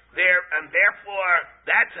therefore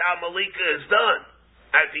that's how malika is done.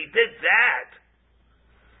 As he did that,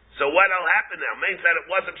 so what'll happen now? Means that it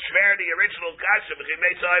wasn't shver the original kasha, but he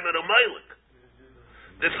made Simon a mailik.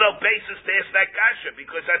 There's no basis to ask that kasha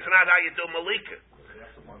because that's not how you do malika.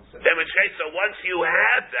 In which case, so once you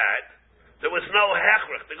had that, there was no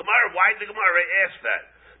hechrich. The Gemara, why did the Gemara ask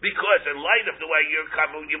that? Because in light of the way you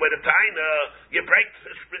were the taina, you break.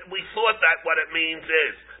 We thought that what it means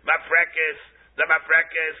is the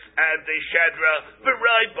mafrekis and the shedra,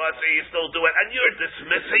 v'ray basa, you still do it, and you're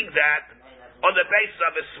dismissing that on the basis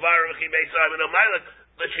of a svara chimei Simon Mailik.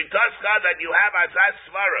 The shitaska that you have as a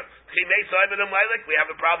svara chimei Simon Mailik, we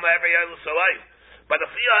have a problem every other life. But the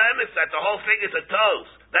fiyah emes that the whole thing is a toes.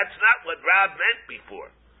 That's not what Rab meant before.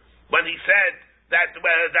 When he said that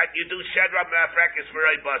you do shedra mafrekis for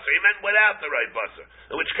right basar, he meant without the right basar.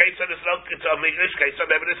 In which case, there's no English case, so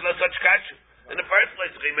maybe there's no such kasha. In the first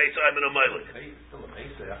place, he made Simon a mailik.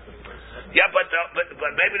 Yeah, but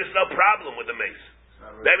maybe there's no problem with the mace.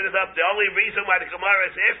 Maybe the only reason why the Gemara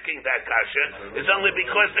is asking that kasha is only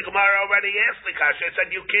because the Gemara already asked the kasha. It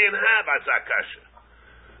said you can't have azak kasha.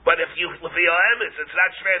 But if you emes, it's not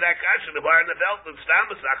shver that kasha. The bar in the belt and stam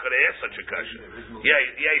is not going to ask such a kasha.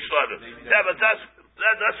 Yeah, but that's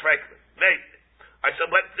frankly. I said,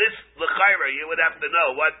 what this l'chayra you would have to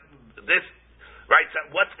know what this right. So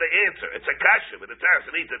what's the answer? It's a kasha with a teretz.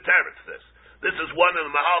 It needs a teretz. This is one of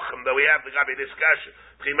the mahalchim that we have to be discussion.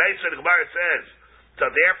 The Gemara says. So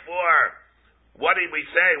therefore, what did we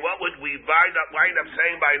say? What would we wind up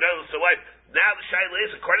saying by Yoel Life? Now the shaila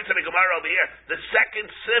is, according to the Gemara over here, the second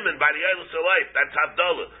simon by the Yoel Life, that's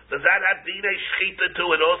Havdalah. Does that have dinei shchita to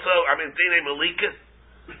it also? I mean, dinei malika?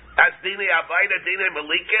 As dinei avaida, dinei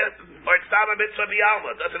malika? Or it's not a mitzvah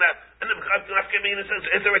b'alma? Doesn't have? And the Nafkamina says,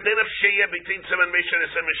 is there a din of shia between simon rishon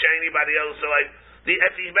and simon sheni by the Yoel Life?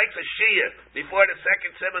 If he makes a shia before the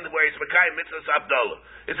second simon where he's Mekayim mitzvahs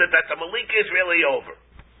Havdalah, is it that the malika is really over?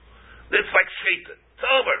 It's like shchita. It's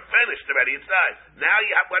over, finished already, it's done. Now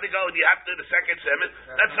you have to go and you have to do the second simon.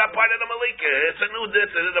 That's not part of the malika. It's a new din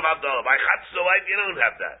of Havdalah. By Chatz you don't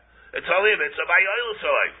have that. It's only a mitzvah by Yoel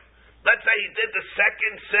Life. Let's say he did the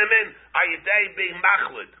second simon, Ayidei being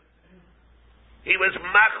machlid. He was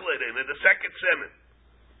machlid in the second simon.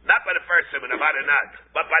 Not by the first simon, about it not,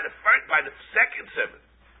 but by the second simon.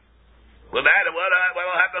 Well, what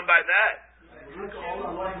will happen by that? All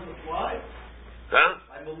the lines apply? Huh?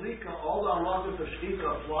 By Malika, all the laws of the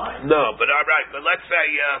Shechita apply? No, but all right. But let's say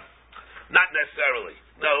not necessarily.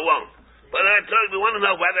 No, it won't. But we want to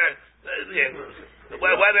know whether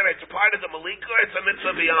it's part of the Malika or it's a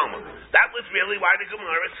mitzvah b'yalma. That was really why the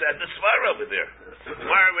Gemara said the svar over there.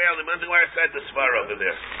 Gemara said the svar over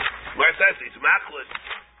there. Gemara says he's machlit.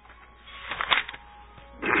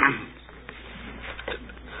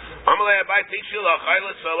 Amalei Abai Tishul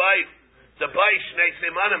Achayla Salai the Baish Nei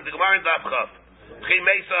Simanim the Gemara in Davchav Chi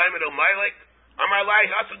Meisa Ayman Umaylik Amar Lai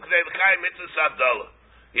Hasan K'zei L'Chai Mitzvah Sabdala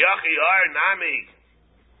Yachi Ar Nami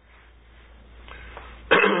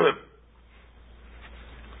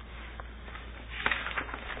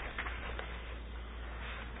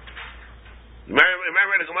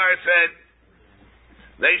Remember the Gemara said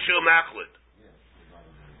Neishu Machlit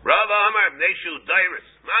Rava Amar Neishu Dairis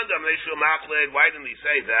Mandam Neishu Machlit. Why didn't he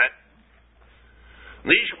say that?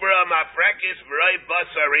 Nishbra Mafrekis V'Rai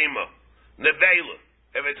Basarima Nevela.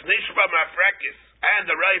 If it's Nishbra Mafrekis and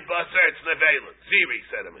the Rai Basar, it's Nevela. Ziri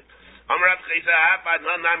said to me. Amar Rav Chisa Hafad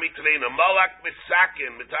Nanami Tvina Malak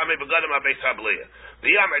Misakin Mitame Begadim Abeis Habliya.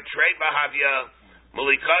 V'Yamar Trei Bahavya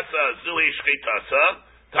Malikasa Zui Shchitasa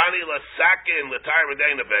Tani Lasakin L'Tar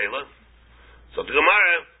Medei Nevela. So the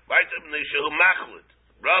Gemara Vaitab Neishu Machlit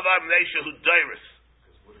Rabba Neishu Dairis.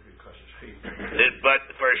 But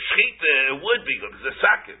for a shechita, it would be good. It's a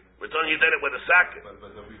sakin. We're telling you did it with a sakin. But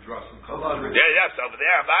there'll be drusim. Yes, over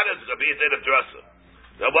there, Avadas is going to be a din of drusim.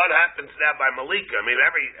 So what happens now by Malika? I mean,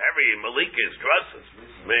 every Malika is drusim.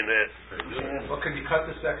 I mean, well, can you cut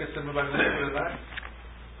the second simmer by Malika to that?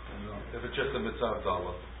 If it's just a mitzvah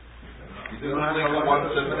dollar. You do Malika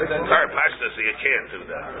one simmer, then Pashta, so you can't do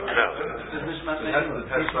that. No.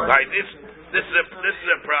 Right, this is a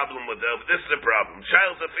problem with this is a problem.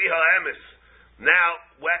 Child Zafiha Emes. Now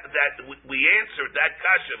that we answered that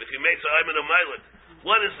kasha, if you made Sa'ayman Umaylik,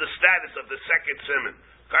 what is the status of the second simon?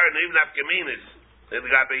 Karan even Nafkaminas. It's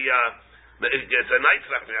got to be it's a nice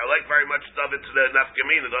nafkamina. I like very much David's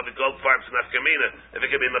nafkamina, David Goldfarb's nafkamina. If it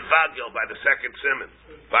can be mefagil by the second simon,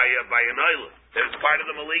 by an island. If it's part of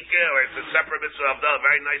the Malika or it's a separate mitzvah of a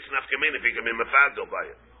very nice nafkamina if you can be mefagil by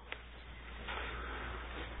it.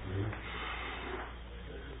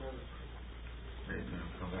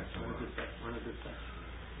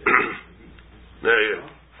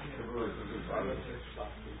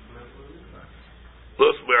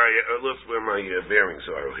 Look where my bearings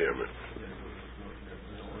are here, man.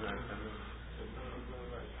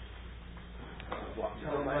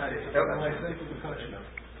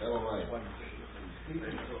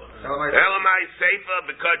 Elamai Seifa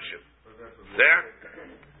Bekutchim. There?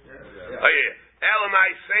 Oh yeah. Elamai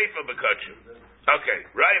Seifa Bekutchim. Okay.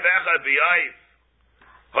 Raiv Echad B'Yayif.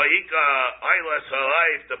 Ha'ika Eilas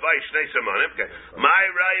Ha'ayif T'Bay Shnei Simonim. Okay. My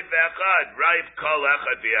Raiv Echad. Raiv Kol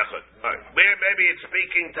Echad B'Echad. Alright. Maybe it's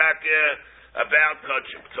speaking about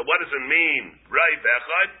Kutchim. So what does it mean? Raiv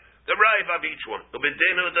Echad. The Raiv of each one. The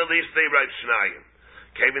B'dinu the least they Raiv Shnayim.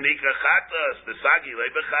 Kevinika Chatas. The Sagi Lei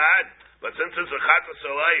B'Chad. But since it's a Chatas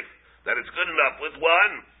Ha'ayif, that it's good enough with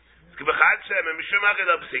one. So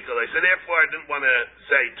therefore I didn't want to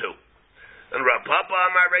say two. And Rav Papa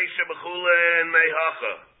Amar Reisha B'Chullin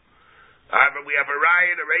Mehacha. However, we have a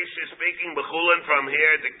riot, a Reisha speaking B'Chullin from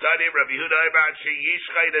here, Diktari Rav Yehuda about She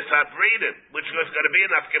Yishchai Des Hafridin, which was going to be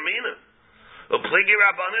an Afkamina. Upligi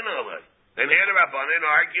Rabbanin Alay. And here the Rabbanin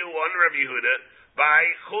argue on Rav Yehuda by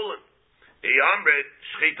Chullin. Iyamrit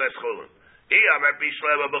Shchitas Chullin. Iyamrit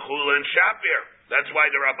Bishleva B'Chullin Shapir. That's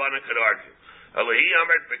why the Rabbanin could argue. Alahi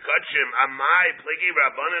Amrit B'Kutchim Amai Pligi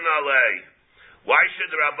Rabbanin Alay. Why should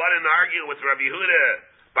the Rabbanin argue with Rav Yehuda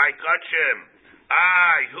by Kutchim?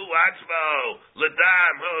 Hu atzmo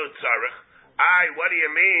l'dam hu tzarich. What do you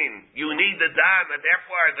mean? You need the dam, and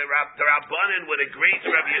therefore the Rabbanin would agree to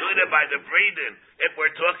Rav Yehuda by the Bridin if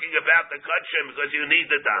we're talking about the Kutchim because you need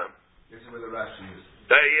the dam. This is where the Rashi is.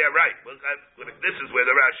 Yeah, right. Well, this is where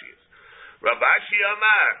the Rashi is. Rav Ashi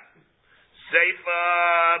Amar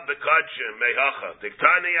Seifa B'Kutchim Mehacha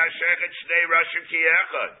Diktani Ashechet Shnei Rashim Ki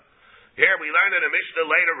Echad. Here we learn in a Mishnah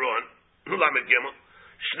later on, Lamed Gimel,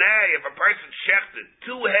 Shnei, if a person shechted,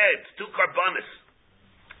 two heads, two karbanis,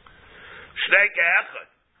 Shnei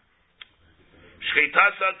Ke'echad,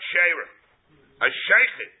 Shchitasak Sheira, a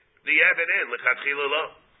shechet, the evidin, L'chatchila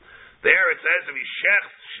lo. There it says, if he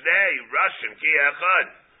shechts Shnei Rashim Ki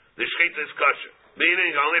Echad, the shchita is kosher,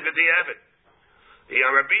 meaning only for the evid.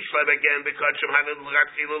 Rabbi Shlev again, B'Kutchim Hanad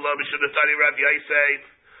L'chatchila lo, B'Shudatari Rav Yosef,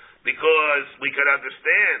 because we could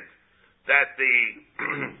understand that the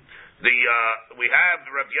We have the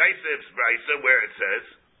Rabbi Yosef's brisa where it says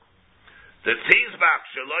the tizbach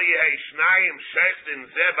shelo yehei shnayim shechtin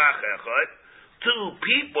zebach echad. Two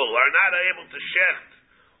people are not able to shecht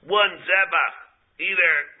one zebach.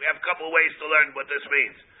 Either we have a couple of ways to learn what this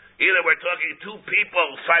means. Either we're talking two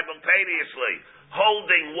people simultaneously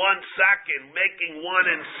holding one sakin, making one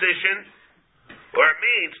incision, or it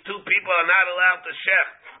means two people are not allowed to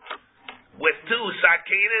shecht with two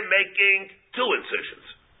sakinim making two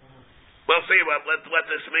incisions. We'll see what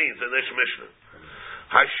this means in this Mishnah.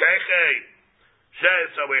 Hashechei says,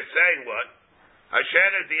 so we're saying what?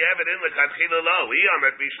 Hasher is the evidence in the Katchila Lo. He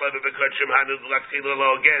amet bishlev v'kotshim hanu l'Katchila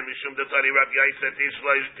Lo again. Mishum detari Rabbi Yosef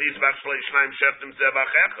tisbach shloi shnaim sheftim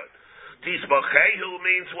zevach echad. Tisbachehu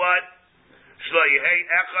means what? Shloi hei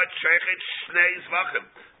echad shechet shnei zvachim.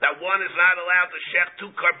 That one is not allowed to shecht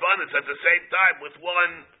two karbanis at the same time with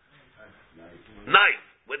one knife.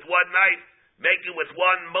 With one knife, making with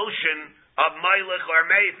one motion of Meilich or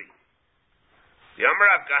Mevi. The Amar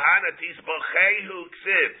of Kahana Tisbachehu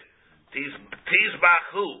Ksiv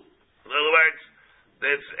Tisbachu. In other words,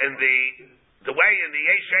 that's in the way in the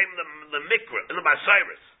Yeshem the Mikra, in the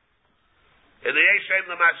Masiris. In the Yeshem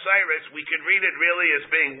the Masiris, we can read it really as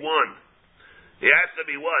being one. It has to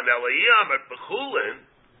be one. Now Liyam at Bechulin,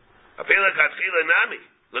 I feel like Katchila Nami.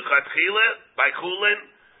 L'Katchila, by Chulin,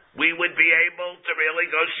 we would be able to really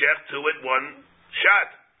go shecht to it one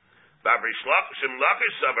shot. The Amr Shimon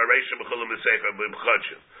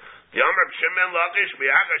Lakish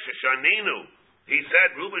Bi'achash Shaninu. He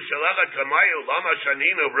said, "Ruba Shalachat Kamayu Lama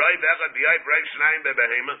Shaninu Roi Vechad B'Yai Brei Shnayim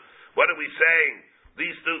Bebehema." What are we saying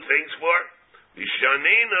these two things for?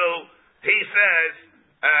 Shaninu. He says,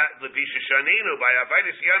 "Levisha Shaninu by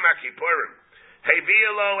Avodas Yom HaKippurim.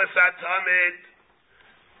 Hevielo Esatamid."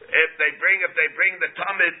 If they bring the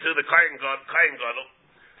tamid to the Kayin Gadol,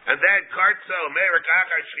 and then Kartzo Merik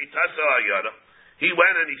Achar Shchitasa Ayada, he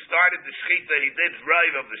went and he started the shchita. He did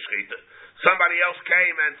rive of the shchita. Somebody else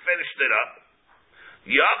came and finished it up.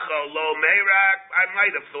 Yachol Lo Merak. I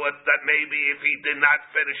might have thought that maybe if he did not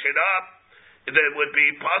finish it up, there would be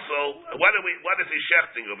puzzle. What is he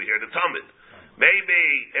shechting over here? The tamid. Maybe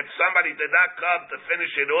if somebody did not come to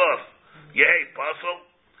finish it off, yay puzzle.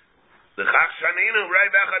 The Chachshaninu Roi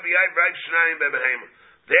Vechad B'Yai Brei Shnayim Bebehema.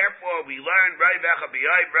 Therefore, we learn Roi Vechad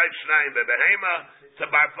B'Yai Brei Shnayim Bebehema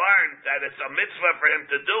to Barbarn that it's a mitzvah for him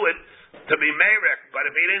to do it, to be merek.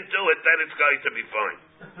 But if he didn't do it, then it's going to be fine.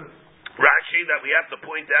 Rashi that we have to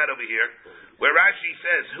point out over here, where Rashi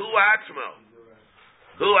says, "Hu atzmo,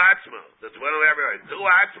 hu atzmo." That's one of every word. Hu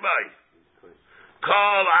atzmo.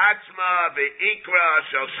 Kol atzma ve'ikra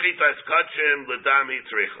shel shchitas kachim l'dam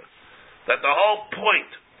hitzricha. That the whole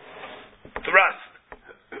point, thrust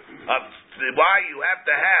of why you have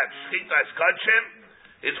to have shchitas kachim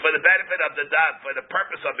is for the benefit of the dam, for the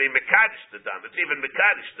purpose of being mekadosh the dam. It's even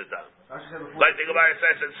mekadosh the dam. Like the Gemara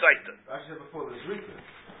says in Saita. Actually, before the zrika,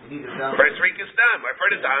 you need a dam. First zrika is dam, or for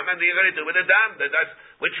the dam, and you're going to do with the dam.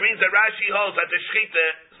 Which means that Rashi holds that the shchita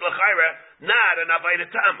is l'chayra, not an avodah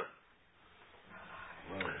tama.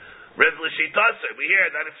 Rez l'shitasa, we hear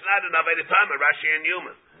that it's not an avodah tama, Rashi and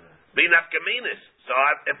Yuma. Binafkaminis. So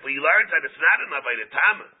if we learn that it's not an avodah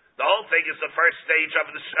tama, the whole thing is the first stage of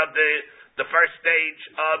the first stage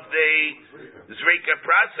of the zrika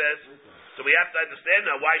process. So we have to understand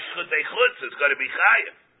now why shchutei chutz is going to be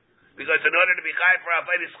chayav. Because in order to be chayav for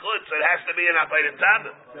avodah chutz, it has to be an avodah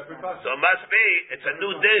tama. So it must be, it's a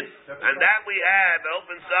new din. And that we have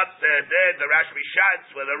opens up the Rashbi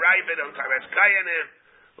Shatz with a Ravid on Taras Kayanim,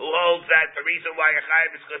 who holds that the reason why a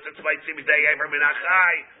chayav is because it's mitzvah b'day ever min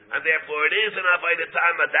achai, and therefore it is an avodah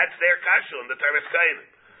tama. That's their kashu in the Taras Kayanim.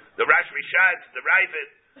 The Rashbi Shatz, the Ravid,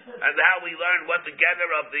 and how we learn what the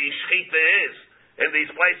gather of the shchita is in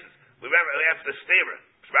these places. We remember we have the stira.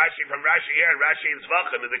 Rashi from Rashi here and Rashi in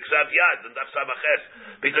Zvachim in the Ksav Yad and Daf Samaches.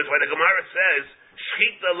 Because when the Gemara says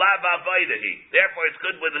shchita lav avodahi, therefore it's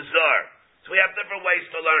good with the zar. So we have different ways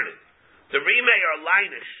to learn it. The Rimei or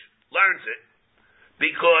Leinish learns it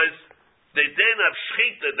because the din of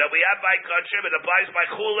shchita that we have by Kachim, it applies by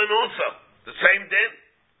Chullin also. The same din.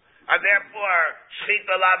 And therefore,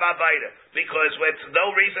 shchita lav avoda. Because with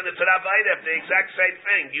no reason it's an avoda, if the exact same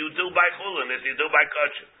thing you do by Chullin as you do by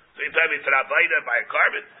Kachim. So you tell me it's an avoda by a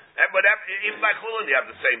carbon, and whatever, even by Chullin you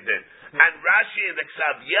have the same din. And Rashi in the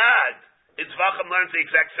Ksav Yad, in Zvachim learns the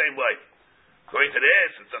exact same way. According to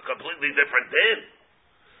this, it's a completely different din.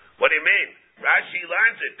 What do you mean? Rashi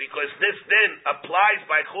learns it because this din applies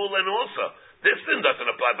by Chullin also. This din doesn't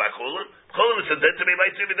apply by Chullin. Chullin is a din to be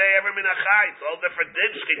mitzvah b'day ever min achai. It's all different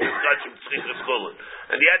din. Shchikas Chullin.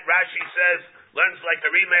 And yet Rashi says learns like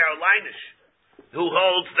the Rimei or Leinish who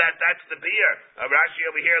holds that that's the beer. Rashi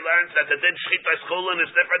over here learns that the din shchitas chullin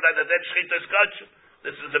is different than the din shchitas kachim.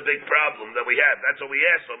 This is a big problem that we have. That's what we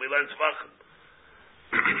ask when we learn tzvachim.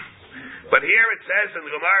 But here it says in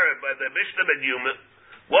the Gemara, by the Mishnah Ben Yuma,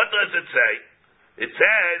 what does it say? It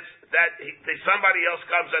says that somebody else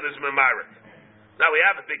comes and is mamarik. Now we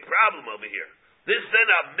have a big problem over here. This din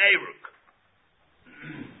of meiruk.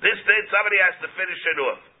 This din, somebody has to finish it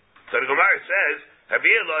off. So the Gemara says,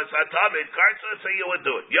 Havila is hatamid, kartza, so you would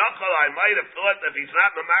do it. Yachal, I might have thought that if he's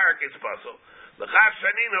not mamarik, it's possible. L'chaf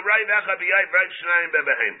shanin, ha'ray vecha b'yay v'ray shnayim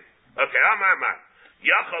bebehem. Okay, Amar.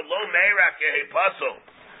 Yachal lo meirak yehi pasul.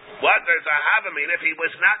 What? There's a havamin. If he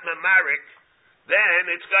was not mamarik, then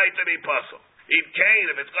it's going to be pasul. If Cain,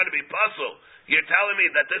 if it's going to be pasul, you're telling me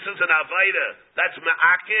that this is an avaida, that's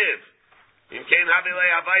ma'akiv. In Cain havilei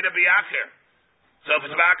avaida b'yacher. So if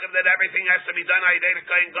it's ma'akiv, then everything has to be done ha'idei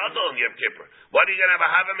Kain gadol in Yom Kippur. What are you going to have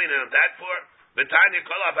a havamin on that for? V'tanya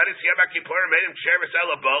kol avadas Yom Kippur made him sheres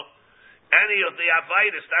elabo. Any of the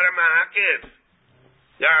avaidas that are ma'akiv,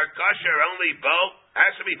 they are kosher, only bo,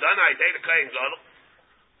 has to be done ha'idei Kain gadol.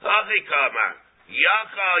 Hachi kamar.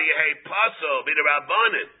 Yachal yehei pasul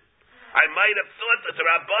b'derabbanan. I might have thought that the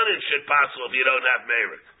Rabbanan should pasul if you don't have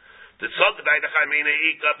Merik. The Tzolkadai Dachamina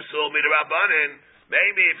Ika Psul Midrabbanan.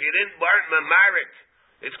 Maybe if you weren't Mamarik,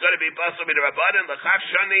 it's going to be pasul Midrabbanan. L'chaf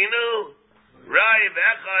Shaninu. Raiv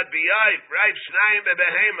Echad B'Yayv. Raiv Shnayim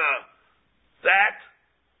B'Behema. That,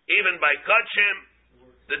 even by Kachim,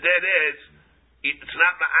 the dead is, it's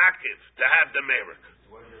not Ma'akiv to have the Merik.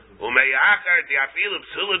 Umeyachar Diafilu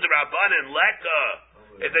Psul D'Rabbanan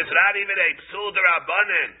Leka. If there's not even a Psul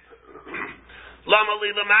D'Rabbanan, Lama li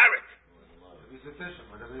lamarik.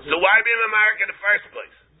 So why be lamarik in the first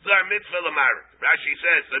place? It's our mitzvah lamarik. Rashi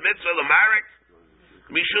says the mitzvah lamarik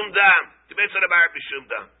mishum dam. The mitzvah lamarik mishum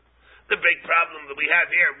dam. The big problem that we have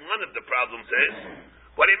here, one of the problems is,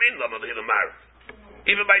 what do you mean lama li lamarik?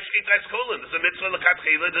 Even by shchitas chullin, there's a mitzvah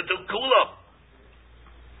l'katchila to do kula.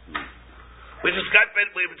 We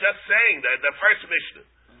were just saying that the first Mishnah.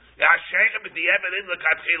 Yashaycha b'di'evet in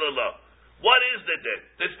l'katchila lo. What is the din?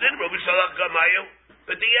 This din, Rabbi Shalach Gamayu,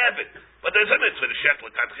 but the Evid. But there's a mitzvah to Shech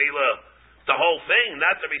L'Katchila, the whole thing,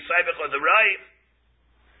 not to be Saibach or the right.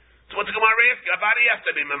 So what's the Gemara asking? How do you have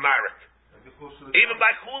to be Mamarik? Even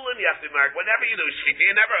by Chullin you have to be Mamarik. Whenever you do Shchita,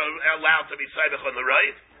 you're never allowed to be Saibach on the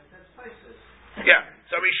right. Yeah.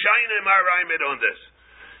 So Rishayim are Raimid on this.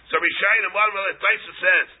 So Rishayim, one of the Taisa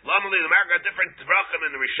says, Lamali, the Mamarik got different Tvachim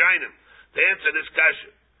in the Rishayim to answer this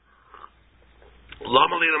question.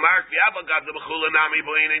 Lamali the mark the abagad the chullin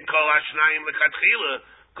boin in kol ashnayim lekatchila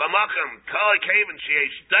kamacham kol kaven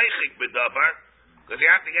sheish deichik bedavar, because you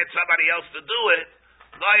have to get somebody else to do it.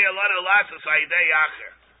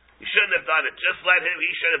 He shouldn't have done it. Just let him.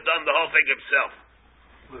 He should have done the whole thing himself.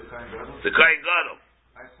 The Kohen Gadol.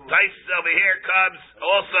 Taisus over here comes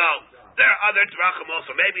also. There are other drachim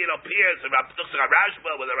also. Maybe it appears the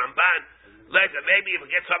Rashba with the Ramban. Later, maybe if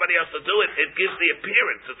we get somebody else to do it, it gives the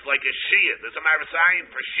appearance. It's like a Shia. There's a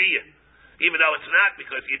Marasayan for Shia. Even though it's not,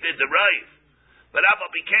 because you did the Raiv. But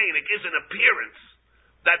Abba Bikain, it gives an appearance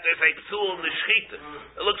that there's a Psul in the Shechita.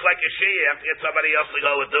 It looks like a Shia. You have to get somebody else to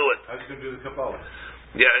go and do it. How's he going to do the Kabbalah?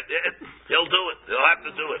 Yeah, he'll do it. He'll have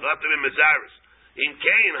to do it. He'll have to be Mazaris. In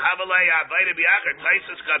Cain, Havalei Avaida Biachar,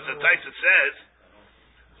 Taisus comes and Taisus says,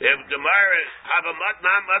 if Gemara have a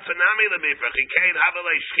matnam matsanami lemifach, he can't have a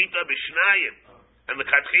shchita b'shnayim, and the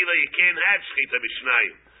katchila you can't have shchita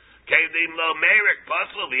b'shnayim. Kedim lo merik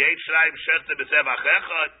pasel v'yeit shnayim shechta b'sevach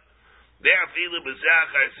echad. There afilu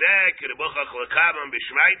b'zachar zeh k'rebuchach l'kamam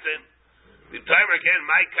b'shmaitim. The timer again,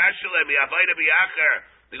 my kashelem yavaida b'yachar.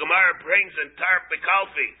 The Gemara brings and tarp the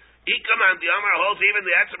kalfi. Ikaman the Amar holds even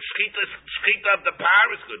the atom shchita of the par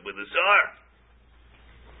is good with the zar.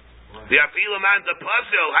 The afilaman the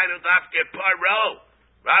pasul hainu dafke paro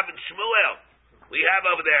Rav and Shmuel we have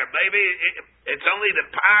over there. Maybe it's only the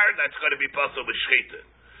par that's going to be pasul with shchita.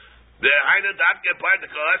 The hainu dafke par the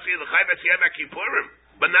kolasi the chayves yom kippurim,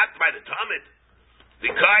 but not by the tamid.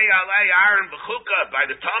 The kai alei aron b'chuka by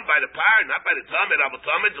the par, not by the tamid. Abu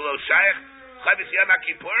tamid lo shaykh chayves yom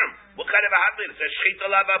kippurim. What kind of a hadlin? It says shchita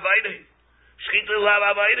lav avaydehi. Shchita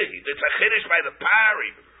lav avaydehi. It's a chiddush by the par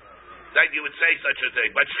even. That you would say such a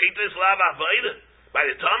thing. But shchita is lav avodah. By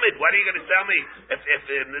the Talmud, what are you going to tell me? If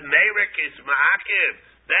the Merik is ma'akiv,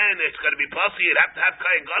 then it's going to be possible. You'd have to have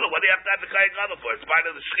Kayin Gadol. What do you have to have the Kayin Gadol for? It's part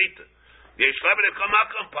of the shchita. Yeshlavim to come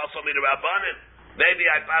up, pasul me the Rabbanim. Maybe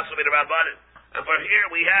I pasul me the Rabbanim. And for here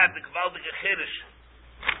we have the Kvaldik Chiddush.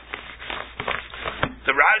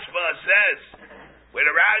 The Rashba says, where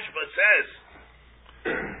the Rashba says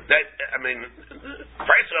that, I mean,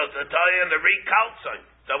 first of all, to tell you the recount sign.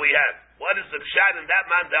 So we have What is the pshat in that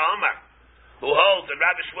man, the Omar, who holds in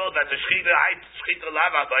Rabbi Shmuel that the shchita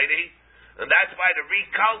lav abaydi, and that's by the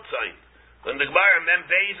recount sign. When the Gemara Mem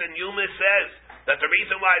Beis and Yuma says that the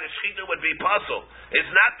reason why the shchita would be puzzle is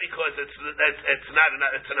not because it's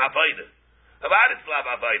an abayda. About it's lav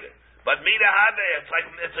abayda. But mida have,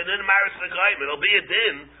 it's an inmaris l'chaim. It'll be a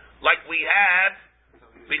din like we have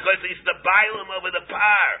because he's the bailam over the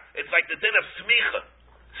par. It's like the din of smicha.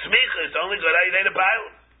 Smicha is only good out the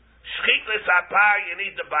bailam. Shchitas apar, you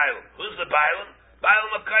need the bailam. Who's the bailam?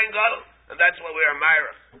 Bailam of Kain Gadol, and that's what we are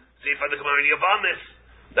myrach. See for the Gemara Yavamis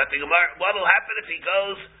that the Gemara. What will happen if he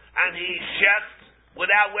goes and he shechts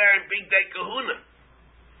without wearing big day kahuna?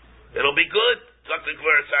 It'll be good. Talk to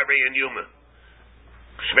Gemara Sabri and Yuma.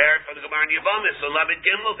 Shver for the Gemara Yavamis, so Lamed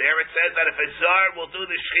Gimel. There it says that if a zar will do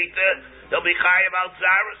the shchita, he'll be chayav al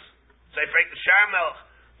zaris. Say break the Sharmelch.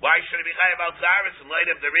 Why should he be chayav al zaris in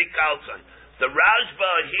light of the rekalzon? The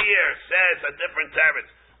Rashba here says a different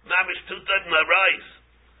teretz. Mamish tutad marais.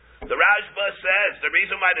 The Rashba says the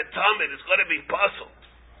reason why the Talmud is going to be puzzled.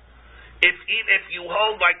 If you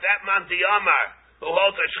hold like that man Amar, who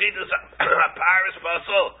holds a shchitas paris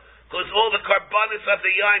puzzle, because all the karbanis of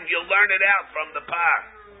the yom, you'll learn it out from the par.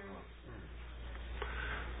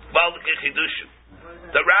 Well,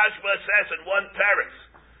 the Rashba says in one teretz,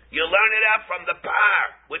 you learn it out from the par,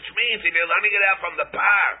 which means if you're learning it out from the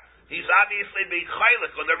par, he's obviously being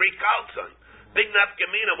chaylik on the rekaltzon. Big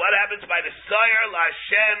nafkamina, what happens by the Sayer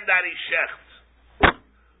Lashem that he shechts?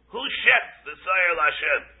 Who shechts the Sayer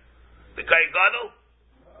Lashem? The Kain Gadol?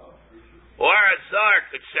 Or a Zar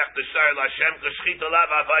could shecht the Sayer Lashem because shchita lav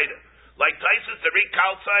avaida. Like Taisus, the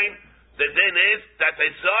rekaltzon, the din is that the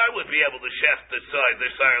Zar would be able to shecht the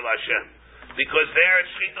Sayer Lashem. Because there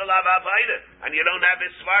it's shchita lav avaida, and you don't have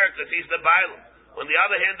his svara because he's the bailam. On the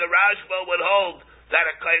other hand, the Rashba would hold that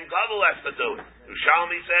a Kain Gadol has to do it.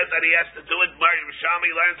 Rishalmi says that he has to do it.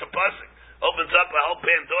 Rishalmi learns a pasuk, opens up a whole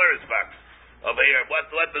Pandora's box over here.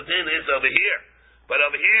 What the din is over here, but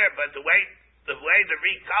the way the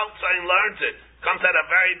rekaltzon learns it comes at a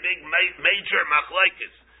very big major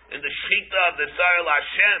machlokes in the shchita of the Sayer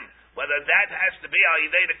Lashem, whether that has to be al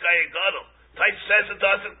yidei the Kain Gadol. Tais says it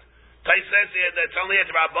doesn't. Tais says it's only at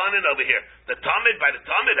Rabbanan over here. The Talmud, by the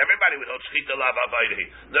Talmud, everybody would hold shchita lav abaydi.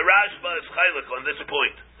 The Rashba is chaylik on this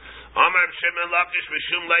point. Amar Shimon Lakish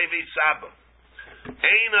Mishum Levi Saba.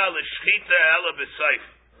 Eina l'shchita ela b'seif.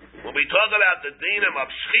 When we talk about the dinim of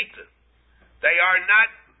shchita, they are not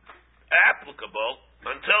applicable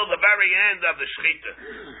until the very end of the shchita.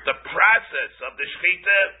 The process of the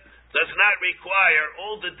shchita does not require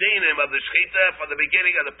all the dinim of the shchita for the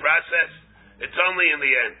beginning of the process. It's only in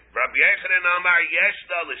the end. Rabbi Yechanan Amar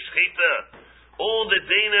Yeshda l'shchita. All the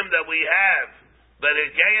dinim that we have, that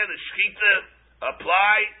again the shchita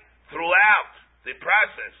apply throughout the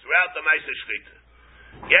process, throughout the Maaseh Shchita.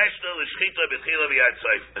 Yeshda l'shchita b'chila v'yad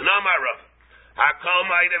seif. And Amar Rav, hakol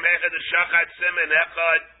ma'idem echad l'shachat simen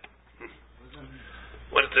echad.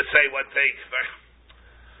 What to say? What take?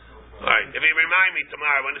 All right. If you remind me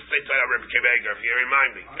tomorrow, I want to say to Reb Kiveger. If you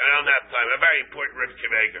remind me, I don't have time. A very important Reb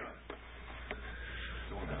Kiveger.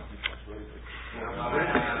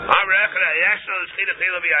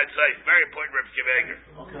 Very important Reb Kiveger.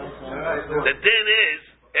 The din is,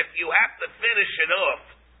 if you have to finish it off,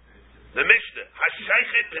 the Mishnah,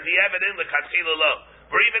 Hashaychit b'di'evedin l'katchila lo.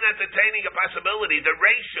 We're even entertaining a possibility. The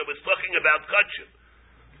ratio is talking about kachim,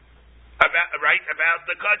 about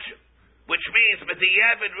the kachim, which means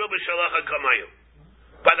b'di'eved ruba shalacha kamayu.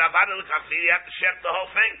 But avada l'katchila, you have to shech the whole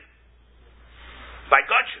thing by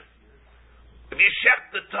kachim. If you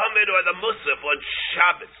shech the Talmud or the Musaf on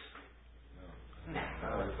Shabbos,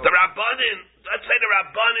 the Rabbanin, let's say the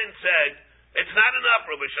Rabbanin said, it's not enough,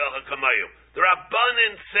 Ruba Shalcha Kamayu. The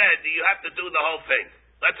Rabbanin said that you have to do the whole thing.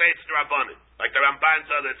 Let's say it's the Rabbanin, like the Ramban's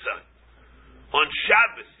other son. On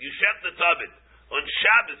Shabbos, you shech the Talmud. On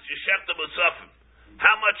Shabbos, you shech the Musafim.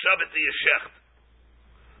 How much of it do you shech?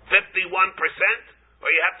 51%? Or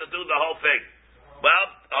you have to do the whole thing? Well,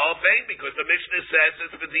 the whole thing, because the Mishnah says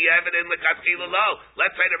it's for the evidence in the Katkila low.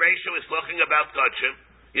 Let's say the ratio is talking about Kachim.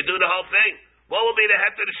 You do the whole thing. What will be the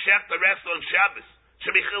head to the Shech, the rest on Shabbos?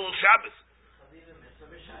 Should be Chilul Shabbos.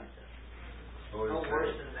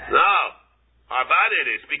 No. How about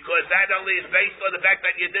it is? Because that only is based on the fact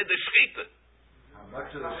that you did the Shechita.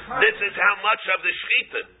 This is how much of the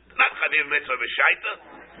Shechita. Not Chaviv Mitzvah B'Shaita.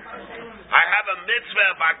 I have a mitzvah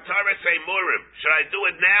of Aktara Seimurim. Should I do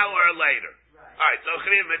it now or later? Alright, so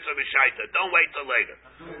Chaviv Mitzvah B'Shaita. Don't wait till later.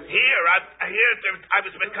 Here I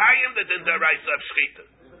was Mekayim the Din Daraisa of Shechita.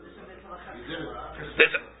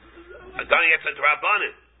 I'm telling you, it's a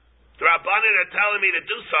Rabbanin. The Rabbanin are telling me to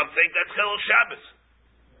do something that's Chilul Shabbos.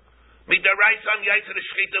 Midaraisa Yaisa the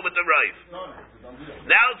Shchita with the Rive.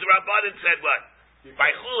 Now the Rabbanan said what? By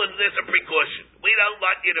Chullin, there's a precaution. We don't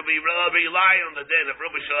want you to rely on the din of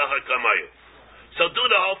Ruba Shalachar Kamayu. So do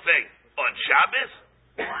the whole thing on Shabbos.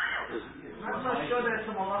 I'm not sure there's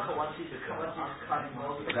some halacha once he's cutting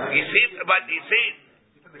all the You see,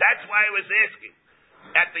 that's why I was asking.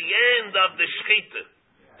 At the end of the Shchita,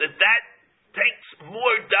 that takes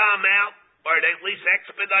more dam out, or it at least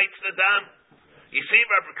expedites the dam. You see,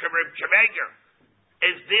 Rabbi Chemeger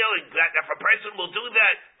is dealing that if a person will do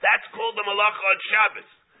that, that's called the malacha on Shabbos,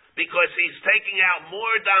 because he's taking out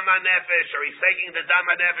more dam nefesh, or he's taking the dam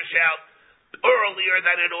nefesh out earlier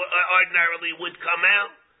than it ordinarily would come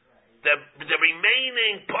out. The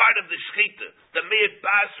remaining part of the shechita, the mid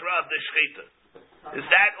basra of the shechita, is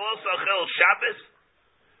that also chil Shabbos?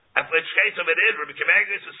 If it's case of it is, Rabbi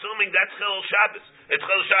Chemeger is assuming that's chil Shabbos. It's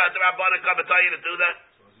chil Shabbos. The Rabbanan come and tell you to do that.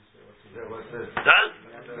 Huh?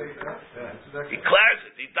 He declares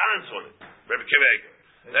it. He dons on it. Rabbi Chemeger.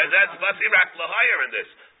 That's Vasi Rak Lahayar in this.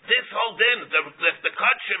 This whole din, the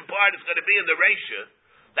kachim part is going to be in the ratio.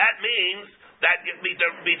 That means that means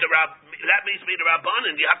the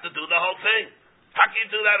Rabbanan. You have to do the whole thing. How can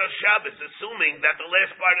you do that on Shabbos, assuming that the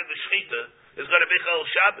last part of the shechita is going to be chol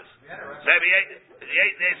Shabbos? Maybe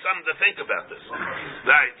there's something to think about this.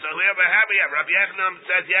 Right. So we have Rabbi Yechonam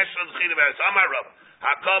says yesh lo l'chita v'es Amar Rabba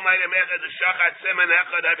Hakol Ma'idem Echad L'Shachat Simen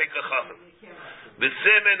Echad Havik L'Chacham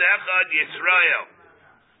V'Simen Echad Yisrael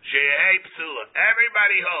She'ehei Psula.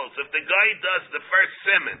 Everybody holds if the guy does the first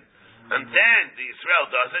simen and then the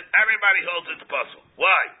Israel does it, everybody holds it's puzzle.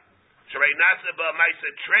 Why? The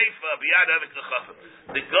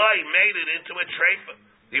guy made it into a treifa.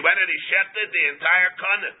 He went and he shechted the entire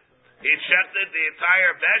kana. He shechted the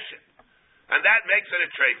entire veshet. And that makes it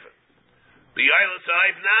a treifa.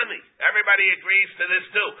 Everybody agrees to this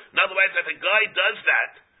too. In other words, if a guy does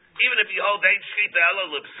that, even if you hold eight shchita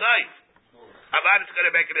elo l'b'saif, Avad is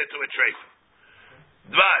going to make it into a treifa.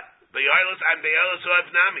 But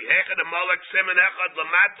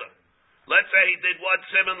let's say he did one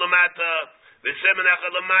siman lamata, the siman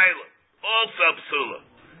echad lamayla, also psula.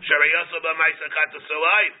 Sharayasa b'maisa chata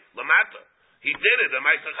solayv lamata. He did it, the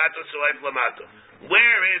maisa chata solayv lamata.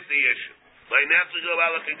 Where is the issue? The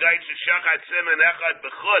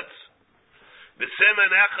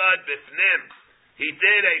siman echad b'fnim. He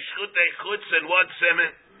did a shchutei chutz in one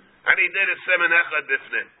siman, and he did a siman echad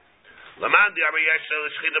b'fnim. Laman di amar yesh shel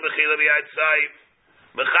shchita b'chila b'yatzayv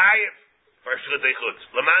mechayev for shchutei chutz.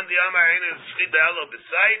 Laman di amar ein shchita elo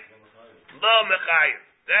b'sayv lo mechayev.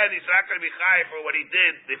 Then he's not going to be chayev for what he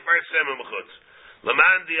did the first siman b'chutz.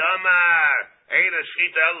 Laman di amar ein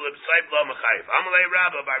shchita elo b'sayv lo mechayev. Amalei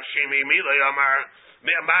Rabba bar Shimi milei amar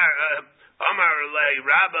lei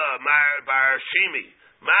Rabba bar Shimi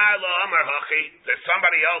mar lo amar hachi. There's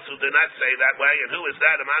somebody else who did not say that way, and who is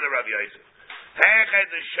that? Amana Rav Yosef.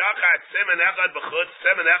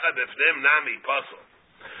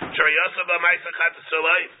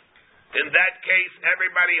 In that case,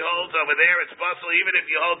 everybody holds over there. It's possible, even if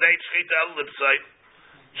you hold eight shchita el l'b'sayf,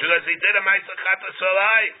 because he did a ma'aseh chata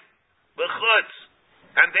solayv b'chutz,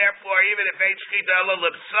 and therefore, even if eight shchita el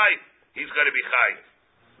l'b'sayf, he's going to be chayiv.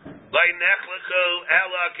 Lo nechlechu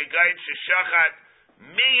ela k'gayin sheshachat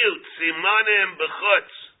miyut simanim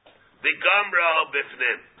b'chutz v'gamra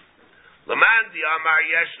b'fnim. Laman di amar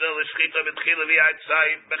yeshna l'shchita b'tchila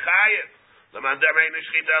v'yatzayv b'chayev. Laman di amar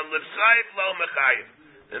l'shchita l'b'sayv lo mechayev.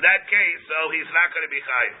 In that case, so he's not going to be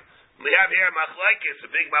chayev. We have here machlaikis, a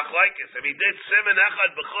big machlaikis. If he did siman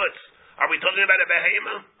echad b'chutz, are we talking about a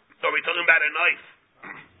behemoth, or are we talking about a knife?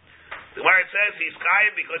 Where it says he's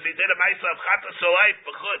chayev because he did a ma'aseh of chata solayv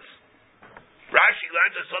b'chutz. Rashi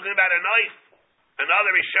learns it's talking about a knife.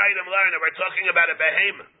 Another Rishayim learn that we're talking about a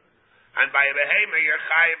behemoth. And by a behemoth, you're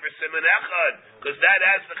chayiv for siman echad, because that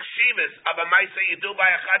has the chshivas of a ma'aseh you do by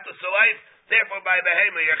a chata solayv. Therefore, by a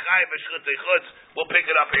behemoth, you're chayiv for shchutei chutz. We'll pick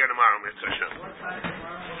it up here tomorrow, Mitzvah Shem.